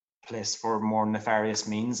placed for more nefarious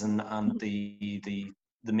means, and the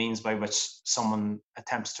means by which someone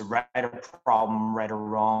attempts to right a problem, right or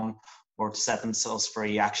wrong, or to set themselves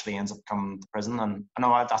free actually ends up coming to prison. And I know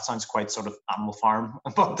that sounds quite sort of Animal Farm,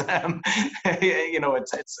 but you know,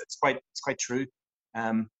 it's quite true.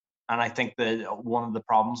 And I think that one of the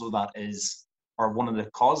problems with that is, or one of the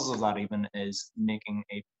causes of that even, is making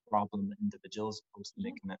a problem individual as opposed to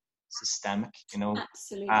making it systemic. You know,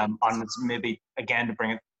 absolutely. And it's maybe, again, to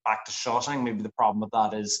bring it back to Shawshank, maybe the problem with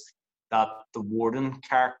that is that the warden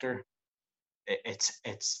character, it's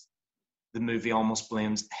the movie almost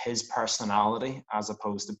blames his personality as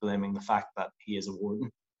opposed to blaming the fact that he is a warden.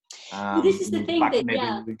 Well, this is the thing that maybe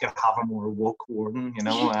we could have a more woke warden, you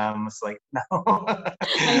know. It's like, no.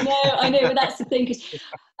 I know, but that's the thing, because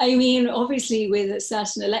I mean, obviously with a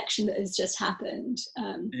certain election that has just happened,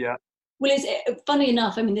 well, it's funny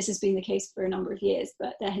enough, I mean, this has been the case for a number of years,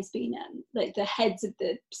 but there has been like the heads of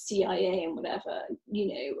the CIA and whatever, you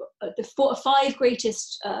know, the five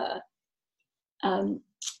greatest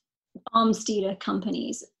arms dealer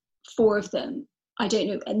companies, 4 of them, I don't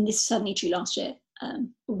know, and this is suddenly true last year,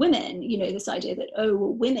 women, you know, this idea that, oh,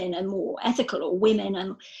 well, women are more ethical, or women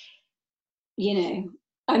are, you know,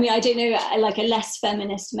 I mean, I don't know, like a less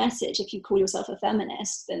feminist message if you call yourself a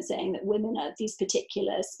feminist than saying that women are these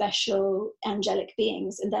particular special angelic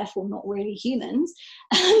beings and therefore not really humans.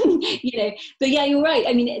 You know, but yeah, you're right.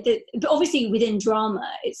 I mean, but obviously within drama,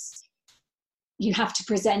 you have to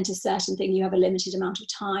present a certain thing, you have a limited amount of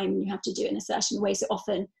time, you have to do it in a certain way. So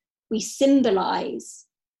often we symbolize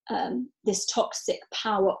this toxic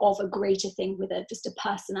power of a greater thing with just a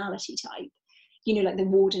personality type, you know, like the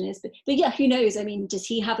warden is. But yeah, who knows? I mean, does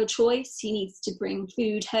he have a choice? He needs to bring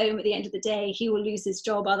food home at the end of the day. He will lose his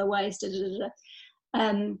job otherwise.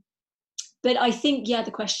 But I think, yeah,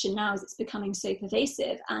 the question now is it's becoming so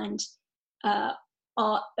pervasive, and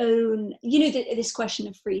our own, you know, this question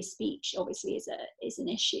of free speech obviously is an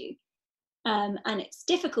issue. And it's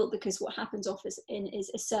difficult because what happens often is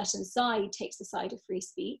a certain side takes the side of free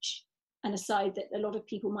speech, and a side that a lot of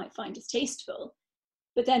people might find distasteful.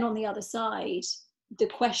 But then on the other side, the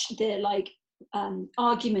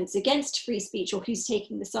arguments against free speech, or who's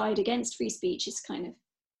taking the side against free speech, is kind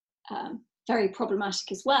of very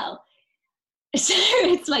problematic as well. So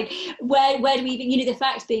it's like, where do we even, you know, the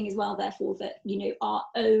fact being as well, therefore, that, you know, our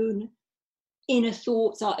own inner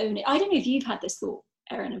thoughts, I don't know if you've had this thought,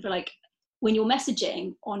 Erin, of like, when you're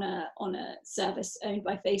messaging on a service owned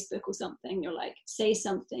by Facebook or something, you're like, say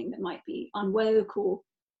something that might be unwoke, or,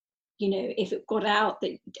 you know, if it got out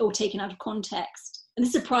that, or taken out of context, and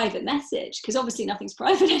this is a private message, because obviously nothing's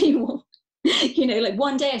private anymore. You know, like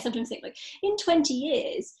one day I sometimes think, like, in 20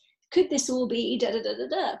 years, could this all be da da da da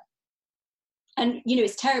da? And, you know,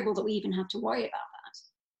 it's terrible that we even have to worry about that.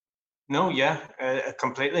 No, yeah,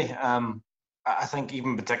 completely. I think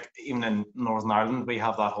even in Northern Ireland, we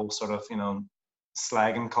have that whole sort of, you know,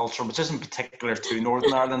 slagging culture, which isn't particular to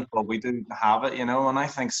Northern Ireland, but we do have it, you know. And I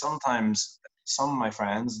think sometimes some of my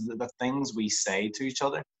friends, the things we say to each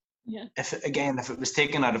other, if it was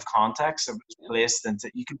taken out of context, if it was placed into,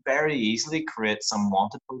 you could very easily create some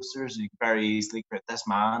wanted posters. You could very easily create, this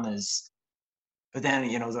man is, but then,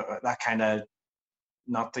 you know, that kind of,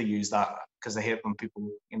 not to use that because I hate when people,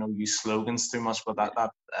 you know, use slogans too much, but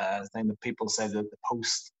that thing that people say, that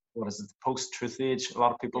the post-truth age, a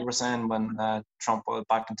lot of people were saying when Trump was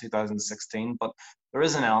back in 2016. But there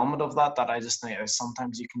is an element of that I just think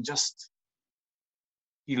sometimes you can just,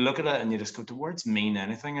 you look at it and you just go, do words mean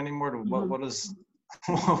anything anymore? What is,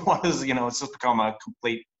 you know, it's just become a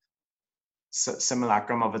complete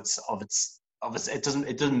simulacrum of its obviously it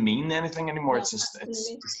doesn't mean anything anymore. No, It's just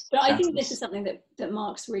but I think senseless. this is something that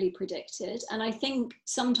Marx really predicted, and I think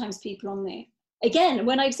sometimes people on the, again,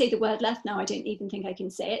 when I say the word left now, I don't even think I can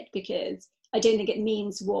say it, because I don't think it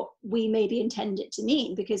means what we maybe intend it to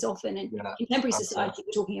mean, because often in contemporary society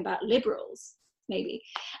we're talking about liberals maybe.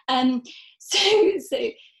 So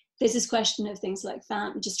there's this question of things like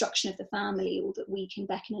destruction of the family, or that we can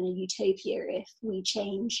beckon in a utopia if we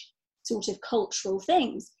change sort of cultural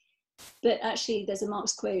things. But actually, there's a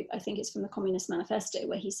Marx quote, I think it's from the Communist Manifesto,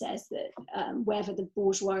 where he says that wherever the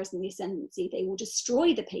bourgeois is in the ascendancy, they will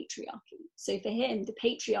destroy the patriarchy. So for him, the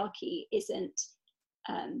patriarchy isn't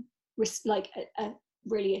like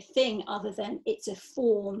really a thing, other than it's a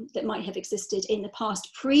form that might have existed in the past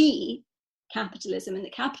pre-capitalism, and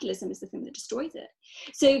that capitalism is the thing that destroys it.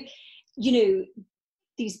 So, you know,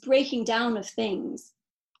 these breaking down of things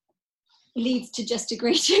leads to just a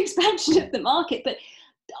greater expansion of the market. But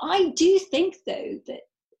I do think, though, that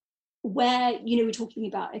where, you know, we're talking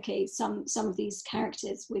about, okay, some of these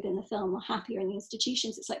characters within the film are happier in the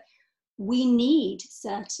institutions, it's like we need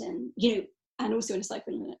certain, you know, and also in a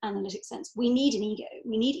psychoanalytic sense, we need an ego.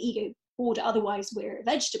 We need ego order, otherwise we're a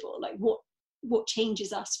vegetable. Like what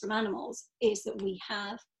changes us from animals is that we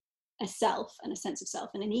have a self and a sense of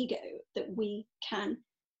self and an ego that we can,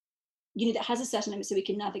 you know, that has a certain limit so we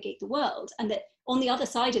can navigate the world. And that on the other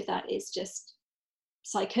side of that is just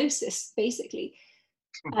psychosis, basically.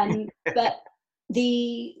 But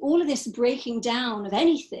all of this breaking down of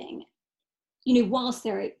anything, you know, whilst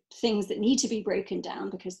there are things that need to be broken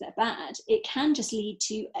down because they're bad, it can just lead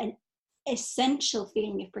to an essential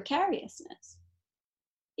feeling of precariousness.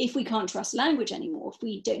 If we can't trust language anymore, if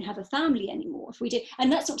we don't have a family anymore, if we do,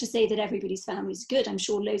 and that's not to say that everybody's family is good. I'm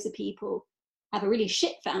sure loads of people have a really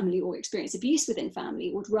shit family or experience abuse within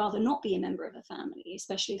family, would rather not be a member of a family,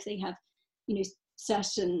 especially if they have, you know,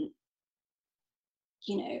 certain,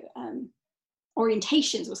 you know,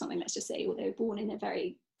 orientations or something, let's just say, or they were born in a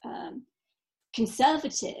very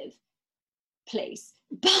conservative place.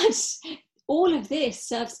 But all of this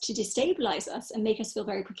serves to destabilize us and make us feel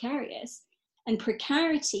very precarious. And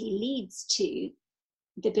precarity leads to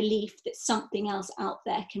the belief that something else out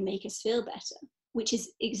there can make us feel better, which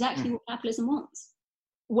is exactly what capitalism wants.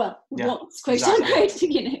 Well, wants, quote unquote,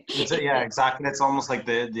 you know. Exactly. It's almost like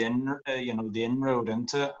the inroad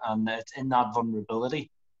into it, and it's in that vulnerability,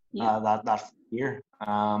 that fear.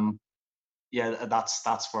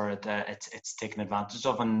 That's where it's taken advantage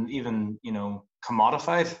of, and even, you know,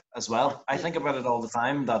 commodified as well. I think about it all the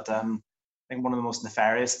time that I think one of the most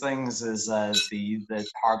nefarious things is the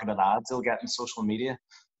targeted ads you'll get in social media,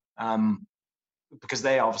 because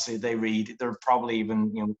they read, they're probably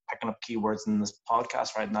even, you know, picking up keywords in this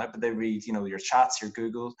podcast right now, but they read, you know, your chats, your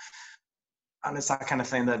Googles, and it's that kind of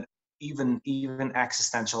thing that even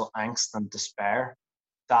existential angst and despair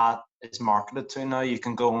that is marketed to now. You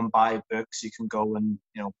can go and buy books, you can go and,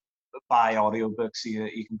 you know, buy audiobooks,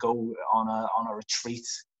 you can go on a retreat.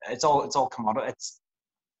 It's all commodity.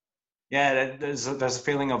 There's a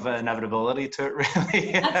feeling of inevitability to it,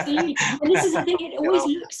 really. Absolutely. And this is the thing, it always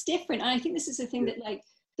looks different. And I think this is the thing that, like,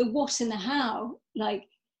 the what and the how, like,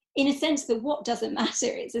 in a sense, the what doesn't matter.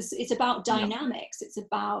 It's about dynamics. It's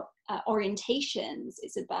about orientations.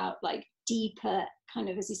 It's about, like, deeper kind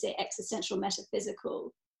of, as you say, existential,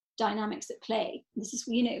 metaphysical dynamics at play. This is,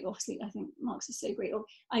 you know, obviously, I think Marx is so great.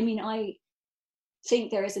 I mean, I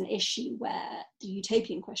think there is an issue where the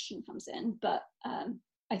utopian question comes in, but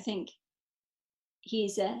I think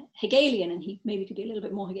he's a Hegelian, and he maybe could be a little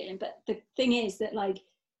bit more Hegelian. But the thing is that, like,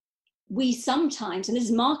 we sometimes, and this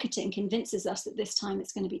is marketing, convinces us that this time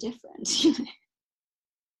it's going to be different.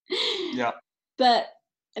 Yeah. But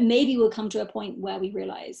maybe we'll come to a point where we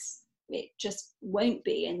realize it just won't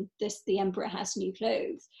be, and the emperor has new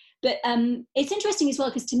clothes. But it's interesting as well,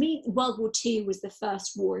 because to me, World War II was the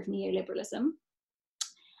first war of neoliberalism.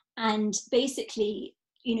 And basically,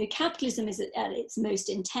 you know, capitalism is at its most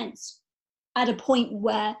intense at a point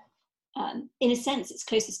where, in a sense, it's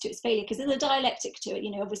closest to its failure, because there's a dialectic to it.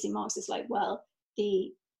 You know, obviously Marx is like, well,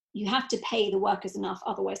 you have to pay the workers enough,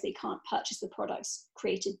 otherwise they can't purchase the products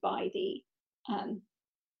created by the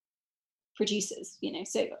producers, you know,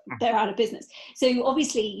 so they're out of business. So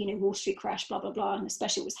obviously, you know, Wall Street crash, blah, blah, blah, and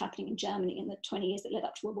especially what was happening in Germany in the 20 years that led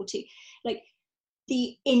up to World War II, like,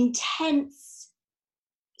 the intense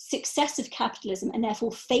success of capitalism and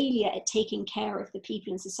therefore failure at taking care of the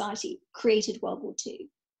people in society created World War II.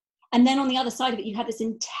 And then on the other side of it, you have this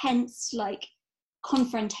intense, like,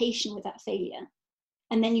 confrontation with that failure.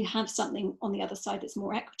 And then you have something on the other side that's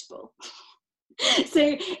more equitable.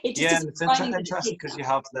 So it just it's interesting because you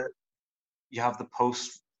have the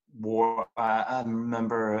post-war. I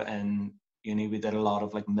remember in uni, we did a lot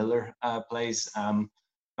of like Miller plays.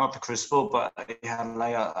 Not the Crucible, but he had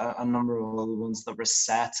like a number of other ones that were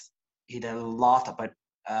set. He did a lot about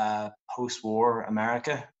post-war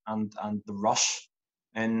America and the rush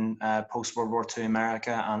in post-World War II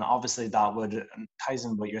America, and obviously that would ties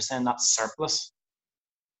in what you're saying. That surplus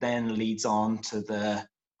then leads on to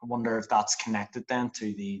I wonder if that's connected then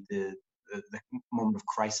to the moment of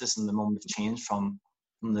crisis and the moment of change from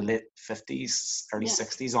the late 50s, early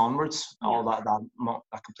 60s onwards. All that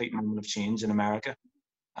complete moment of change in America.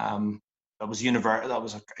 That was universal. That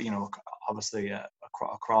was obviously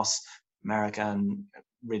across America and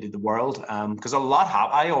really the world. Because a lot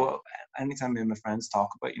happened. Anytime me and my friends talk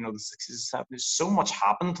about the 60s and 70s, so much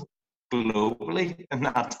happened globally in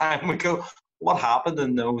that time. We go, what happened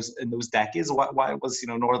in those decades? Why was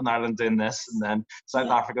Northern Ireland doing this, and then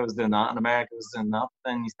South Africa was doing that, and America was doing that?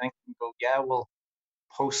 Then you think and go, yeah, well,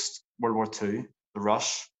 post World War II, the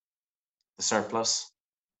rush, the surplus,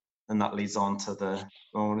 and that leads on to the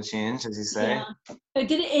moment of change, as you say. Yeah.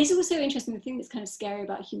 But it is also interesting. The thing that's kind of scary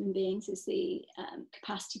about human beings is the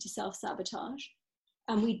capacity to self-sabotage,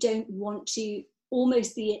 and we don't want to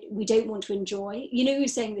enjoy. You're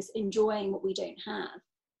saying this, enjoying what we don't have.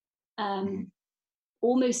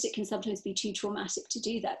 Almost it can sometimes be too traumatic to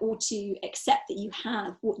do that, or to accept that you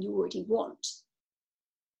have what you already want,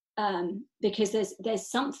 because there's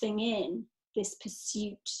something in this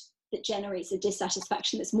pursuit that generates a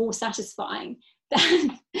dissatisfaction that's more satisfying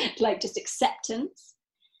than like just acceptance.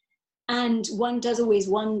 And one does always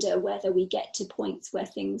wonder whether we get to points where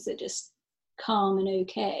things are just calm and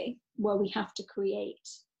okay, where we have to create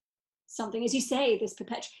something, as you say, this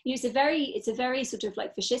perpetual, it's a very sort of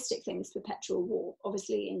like fascistic thing, this perpetual war.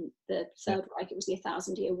 Obviously in the Third Reich, it was the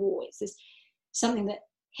 1,000-year war. It's this something that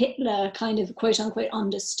Hitler kind of quote unquote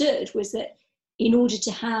understood, was that in order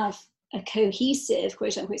to have a cohesive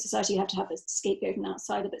quote unquote society, you have to have a scapegoat and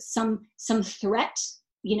outsider, but some threat,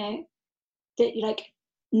 that like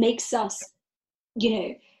makes us,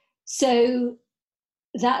 so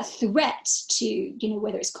that threat to,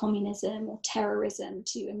 whether it's communism or terrorism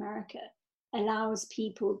to America, allows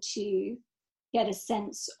people to get a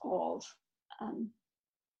sense of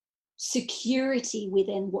security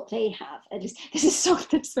within what they have. At least there's a song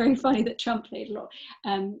that's very funny that Trump played a lot,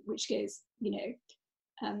 which goes,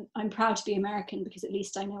 I'm proud to be American because at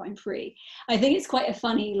least I know I'm free. I think it's quite a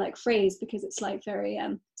funny like phrase, because it's like very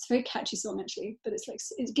it's a very catchy song actually, but it's like,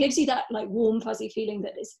 it gives you that like warm fuzzy feeling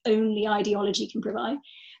that it's only ideology can provide.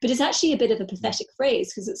 But it's actually a bit of a pathetic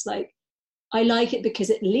phrase, because it's like, I like it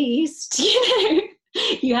because at least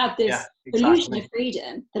you have this illusion of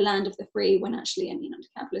freedom, the land of the free, when actually under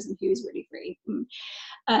capitalism, who is really free?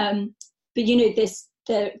 But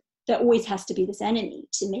there always has to be this enemy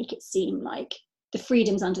to make it seem like the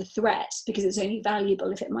freedom's under threat, because it's only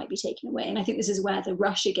valuable if it might be taken away. And I think this is where the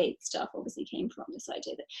Russiagate stuff obviously came from, this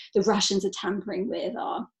idea that the Russians are tampering with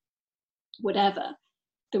our whatever.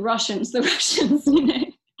 The Russians,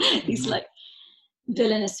 these like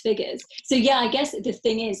villainous figures. So yeah, I guess the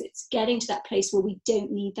thing is, it's getting to that place where we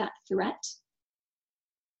don't need that threat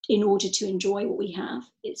in order to enjoy what we have.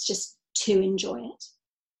 It's just to enjoy it.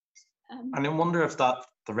 And I wonder if that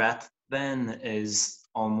threat then is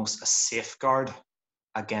almost a safeguard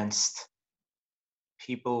against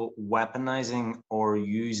people weaponizing or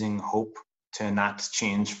using hope to enact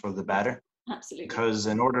change for the better. Absolutely. Because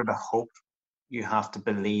in order to hope, you have to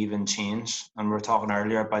believe in change. And we were talking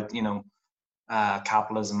earlier about,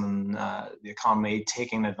 capitalism and the economy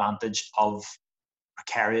taking advantage of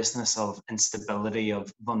precariousness, of instability,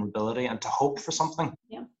 of vulnerability, and to hope for something.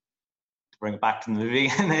 Yeah. Bring it back to the movie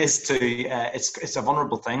is to it's a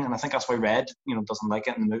vulnerable thing, and I think that's why Red doesn't like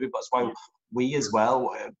it in the movie, but it's why we as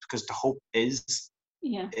well, because the hope is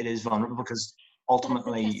it is vulnerable, because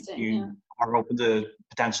ultimately you are open to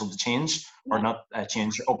potential to change, or not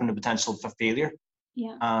change, you're open to potential for failure,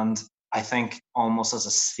 and I think almost as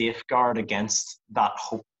a safeguard against that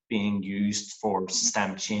hope being used for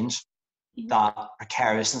systemic change, that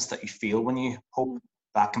precariousness that you feel when you hope,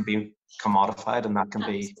 that can be commodified, and that can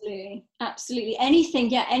absolutely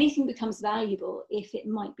anything becomes valuable if it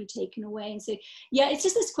might be taken away. And so it's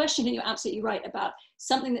just this question, and you're absolutely right, about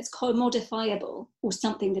something that's commodifiable or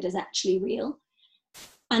something that is actually real.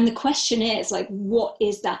 And the question is, like, what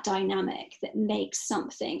is that dynamic that makes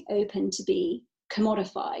something open to be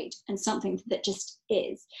commodified and something that just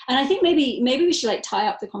is? And I think maybe we should like tie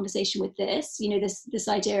up the conversation with this, this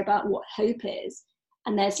idea about what hope is.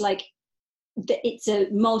 And there's like, it's a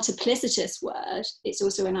multiplicitous word. It's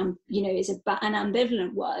also an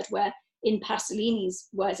ambivalent word, where in Pasolini's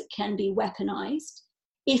words, it can be weaponized.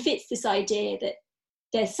 If it's this idea that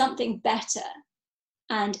there's something better,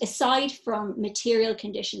 And aside from material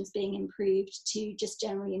conditions being improved to just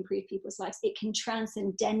generally improve people's lives, it can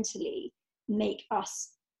transcendentally make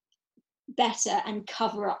us better and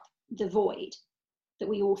cover up the void that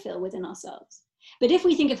we all feel within ourselves. But if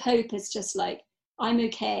we think of hope as just like, I'm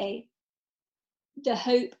okay, the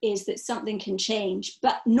hope is that something can change,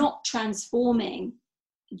 but not transforming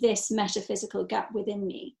this metaphysical gap within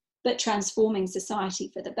me, but transforming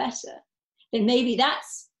society for the better, then maybe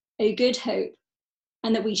that's a good hope,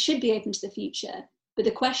 and that we should be open to the future. But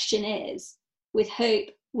the question is, with hope,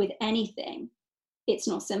 with anything, it's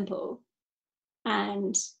not simple.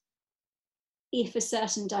 And if a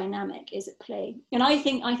certain dynamic is at play, and I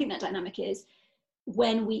think that dynamic is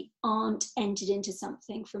when we aren't entered into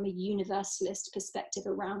something from a universalist perspective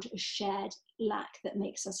around a shared lack that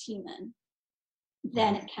makes us human,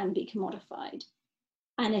 then it can be commodified.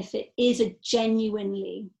 And if it is a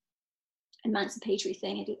genuinely emancipatory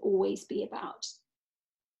thing, it'll always be about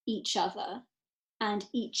each other, and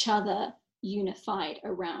each other unified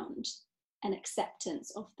around an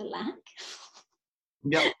acceptance of the lack.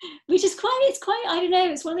 Yeah. Which is quite, I don't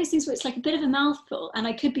know, it's one of those things where it's like a bit of a mouthful, and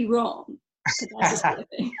I could be wrong, but that's just what I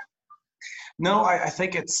think. No, I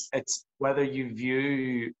think it's whether you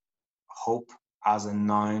view hope as a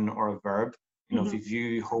noun or a verb. You know, if you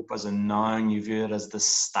view hope as a noun, you view it as the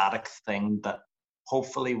static thing that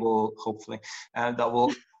hopefully will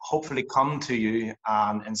come to you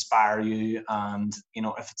and inspire you. And, you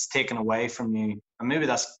know, if it's taken away from you, and maybe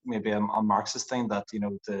that's a Marxist thing, that, you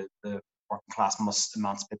know, the working class must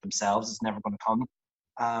emancipate themselves. It's never going to come.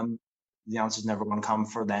 The answer's never going to come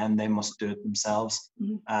for them. They must do it themselves.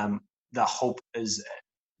 The hope is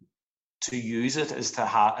to use it is to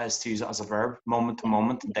use it as a verb, moment to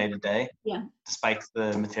moment, day to day, despite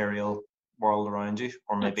the material world around you,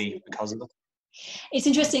 or maybe because of it. It's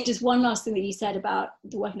interesting, just one last thing that you said about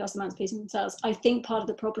the working class emancipating themselves. I think part of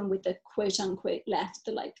the problem with the quote unquote left,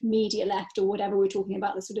 the like media left or whatever we're talking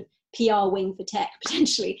about, the sort of PR wing for tech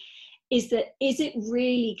potentially, is it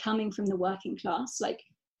really coming from the working class? Like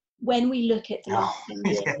when we look at the last 10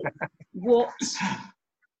 years,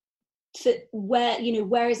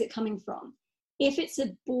 where is it coming from? If it's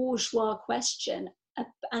a bourgeois question,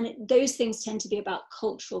 those things tend to be about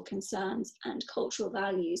cultural concerns and cultural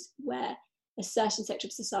values, where a certain sector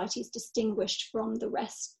of society is distinguished from the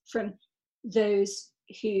rest, from those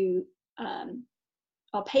who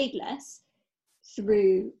are paid less,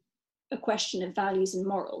 through a question of values and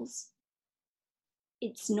morals.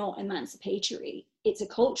 It's not emancipatory. It's a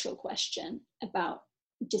cultural question about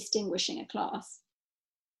distinguishing a class.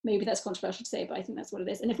 Maybe that's controversial to say, but I think that's what it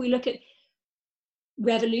is. And if we look at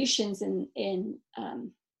revolutions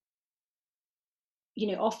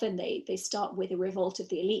often they start with a revolt of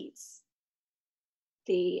the elites.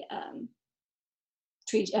 The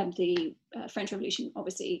French Revolution,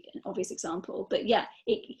 obviously, an obvious example, but yeah,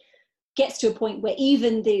 it gets to a point where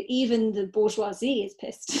even the bourgeoisie is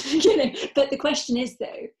pissed. But the question is,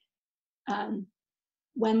 though,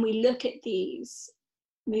 when we look at these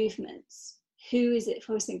movements, who is it? If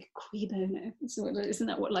I was thinking cui bono, isn't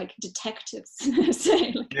that what like detectives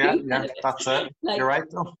say? Like, yeah, that's it. Like, you're right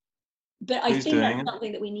though. But I think that's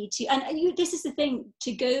something that we need to, and this is the thing,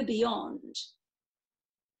 to go beyond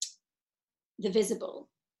the visible,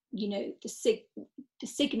 the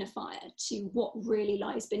signifier to what really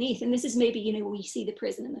lies beneath. And this is maybe, we see the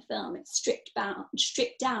prison in the film, it's stripped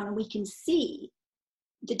down, and we can see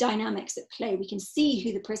the dynamics at play. We can see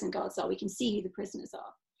who the prison guards are. We can see who the prisoners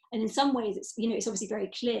are. And in some ways, it's, it's obviously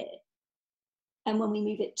very clear. And when we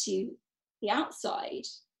move it to the outside,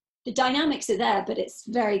 the dynamics are there, but it's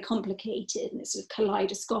very complicated and it's sort of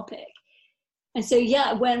kaleidoscopic. And so,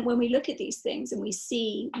 yeah, when we look at these things and we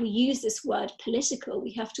use this word political,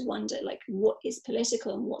 we have to wonder, like, what is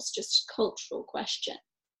political and what's just a cultural question?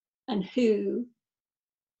 And who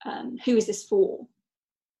is this for?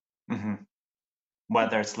 Mm-hmm.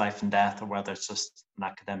 Whether it's life and death or whether it's just an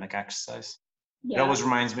academic exercise. Yeah. It always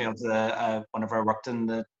reminds me of whenever I worked in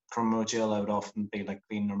the criminal jail, I would often be like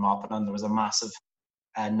cleaning or mopping, and there was a massive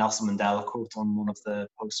Nelson Mandela quote on one of the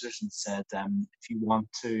posters, and said, if you want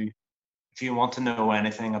to know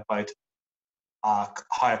anything about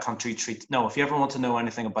how a country if you ever want to know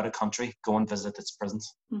anything about a country, go and visit its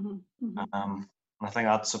prisons. Mm-hmm. Mm-hmm. And I think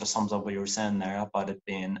that sort of sums up what you were saying there about it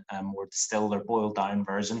being more distilled or boiled down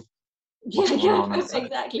version. Yeah,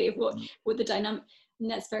 exactly. What the dynamic. And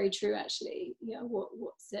that's very true, actually. Yeah,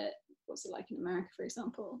 what's it like in America, for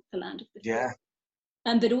example, the land of the free? Yeah.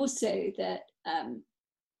 But also that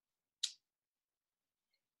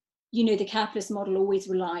the capitalist model always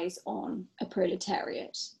relies on a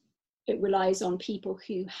proletariat. It relies on people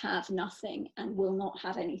who have nothing and will not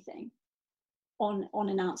have anything. on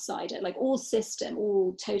an outsider, like all system,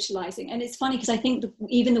 all totalizing. And it's funny because I think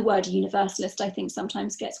even the word universalist, I think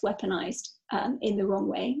sometimes gets weaponized in the wrong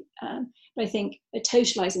way. But I think a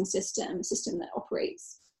totalizing system, a system that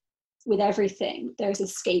operates with everything, there is a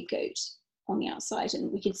scapegoat on the outside.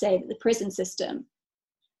 And we could say that the prison system,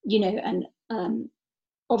 you know, and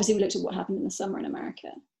obviously we looked at what happened in the summer in America.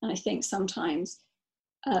 And I think sometimes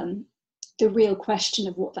the real question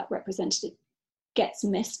of what that represented gets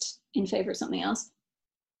missed in favor of something else.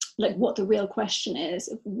 Like what the real question is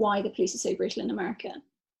of why the police are so brutal in America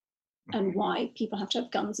and why people have to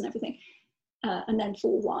have guns and everything. And then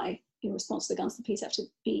for why, in response to the guns, the police have to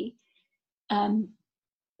be armed.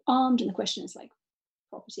 And the question is like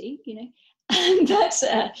property, you know. But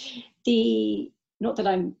not that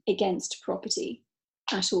I'm against property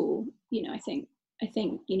at all. You know, I think,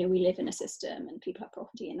 you know, we live in a system and people have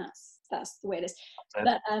property and that's the way it is.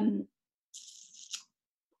 But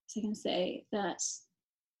so I can say that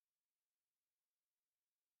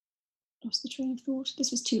lost the train of thought.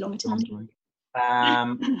 This was too long a time.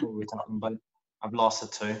 What were we talking about? I've lost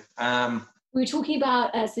it too. We were talking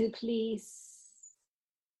about the police.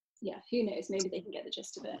 Yeah, who knows? Maybe they can get the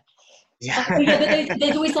gist of it. Yeah. But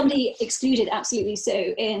there's always somebody excluded, absolutely. So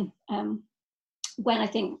in when I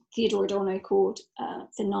think Theodor Adorno called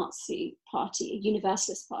the Nazi party a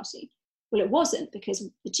universalist party, well, it wasn't, because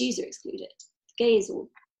the Jews are excluded, gays or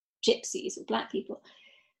gypsies or black people.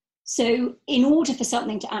 So in order for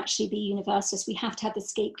something to actually be universalist, we have to have the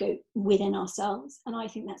scapegoat within ourselves. And I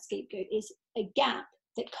think that scapegoat is a gap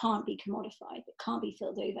that can't be commodified, that can't be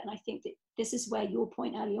filled over. And I think that this is where your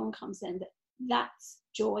point early on comes in, that that's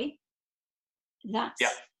joy. That's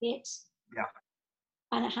it. Yeah.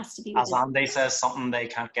 And it has to be. As Andy says, something they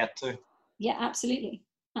can't get to. Yeah, absolutely.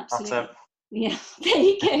 Absolutely. That's it. Yeah, there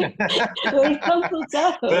you go. We've come full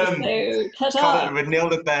circle. So, cut it, we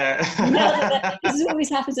nailed it there. This is what always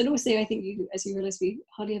happens. And also, I think, as you realise, we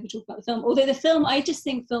hardly ever talk about the film. Although the film, I just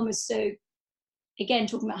think film is so, again,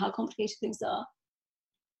 talking about how complicated things are.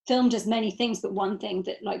 Film does many things, but one thing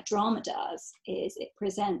that like drama does is it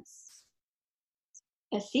presents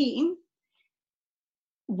a theme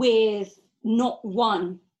with not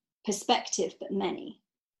one perspective, but many.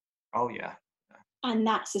 Oh, yeah. And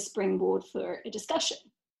that's a springboard for a discussion,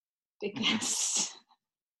 because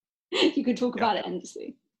you could talk about it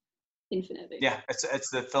endlessly, infinitely. Yeah,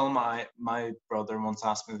 it's the film. My brother once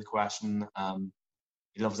asked me the question.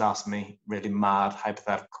 He loves asking me really mad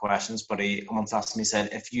hypothetical questions, but he once asked me, he said,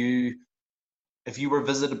 if you were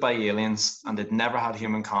visited by aliens and they'd never had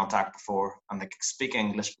human contact before and they could speak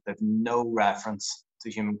English but they've no reference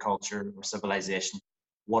to human culture or civilization,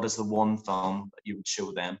 what is the one film that you would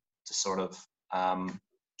show them to sort of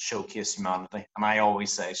showcase humanity? And I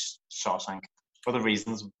always say Shawshank, for the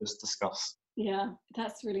reasons we just discussed. Yeah,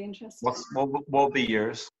 that's really interesting. What would be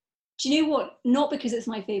yours? Do you know what? Not because it's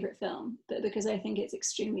my favourite film, but because I think it's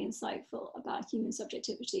extremely insightful about human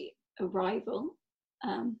subjectivity. Arrival.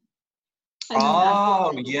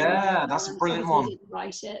 That's a brilliant one. I didn't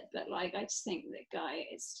write it, but like I just think that guy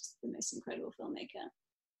is just the most incredible filmmaker.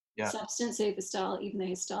 Yeah. Substance over style, even though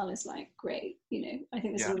his style is like great, you know. I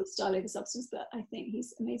think there's a lot of style over substance, but I think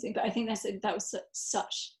he's amazing. But I think that was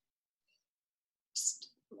such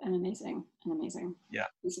an amazing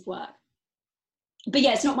piece of work. But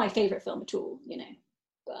yeah, it's not my favourite film at all, you know.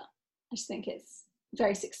 But I just think it's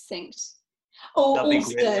very succinct. Oh, that'd be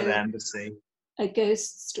also, great for them to see. A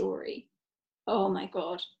Ghost Story. Oh my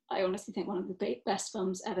God. I honestly think one of the best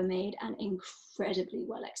films ever made, and incredibly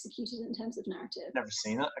well executed in terms of narrative. Never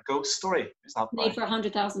seen it. A Ghost Story. Is that made for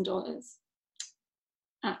 $100,000.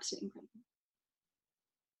 Absolutely incredible.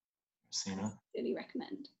 Never seen it. Really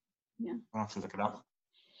recommend. Yeah. I'll have to look it up.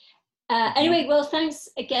 Anyway, well, thanks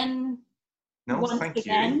again. Thank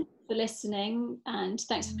you for listening, and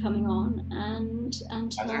thanks for coming on, and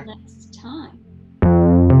until next time.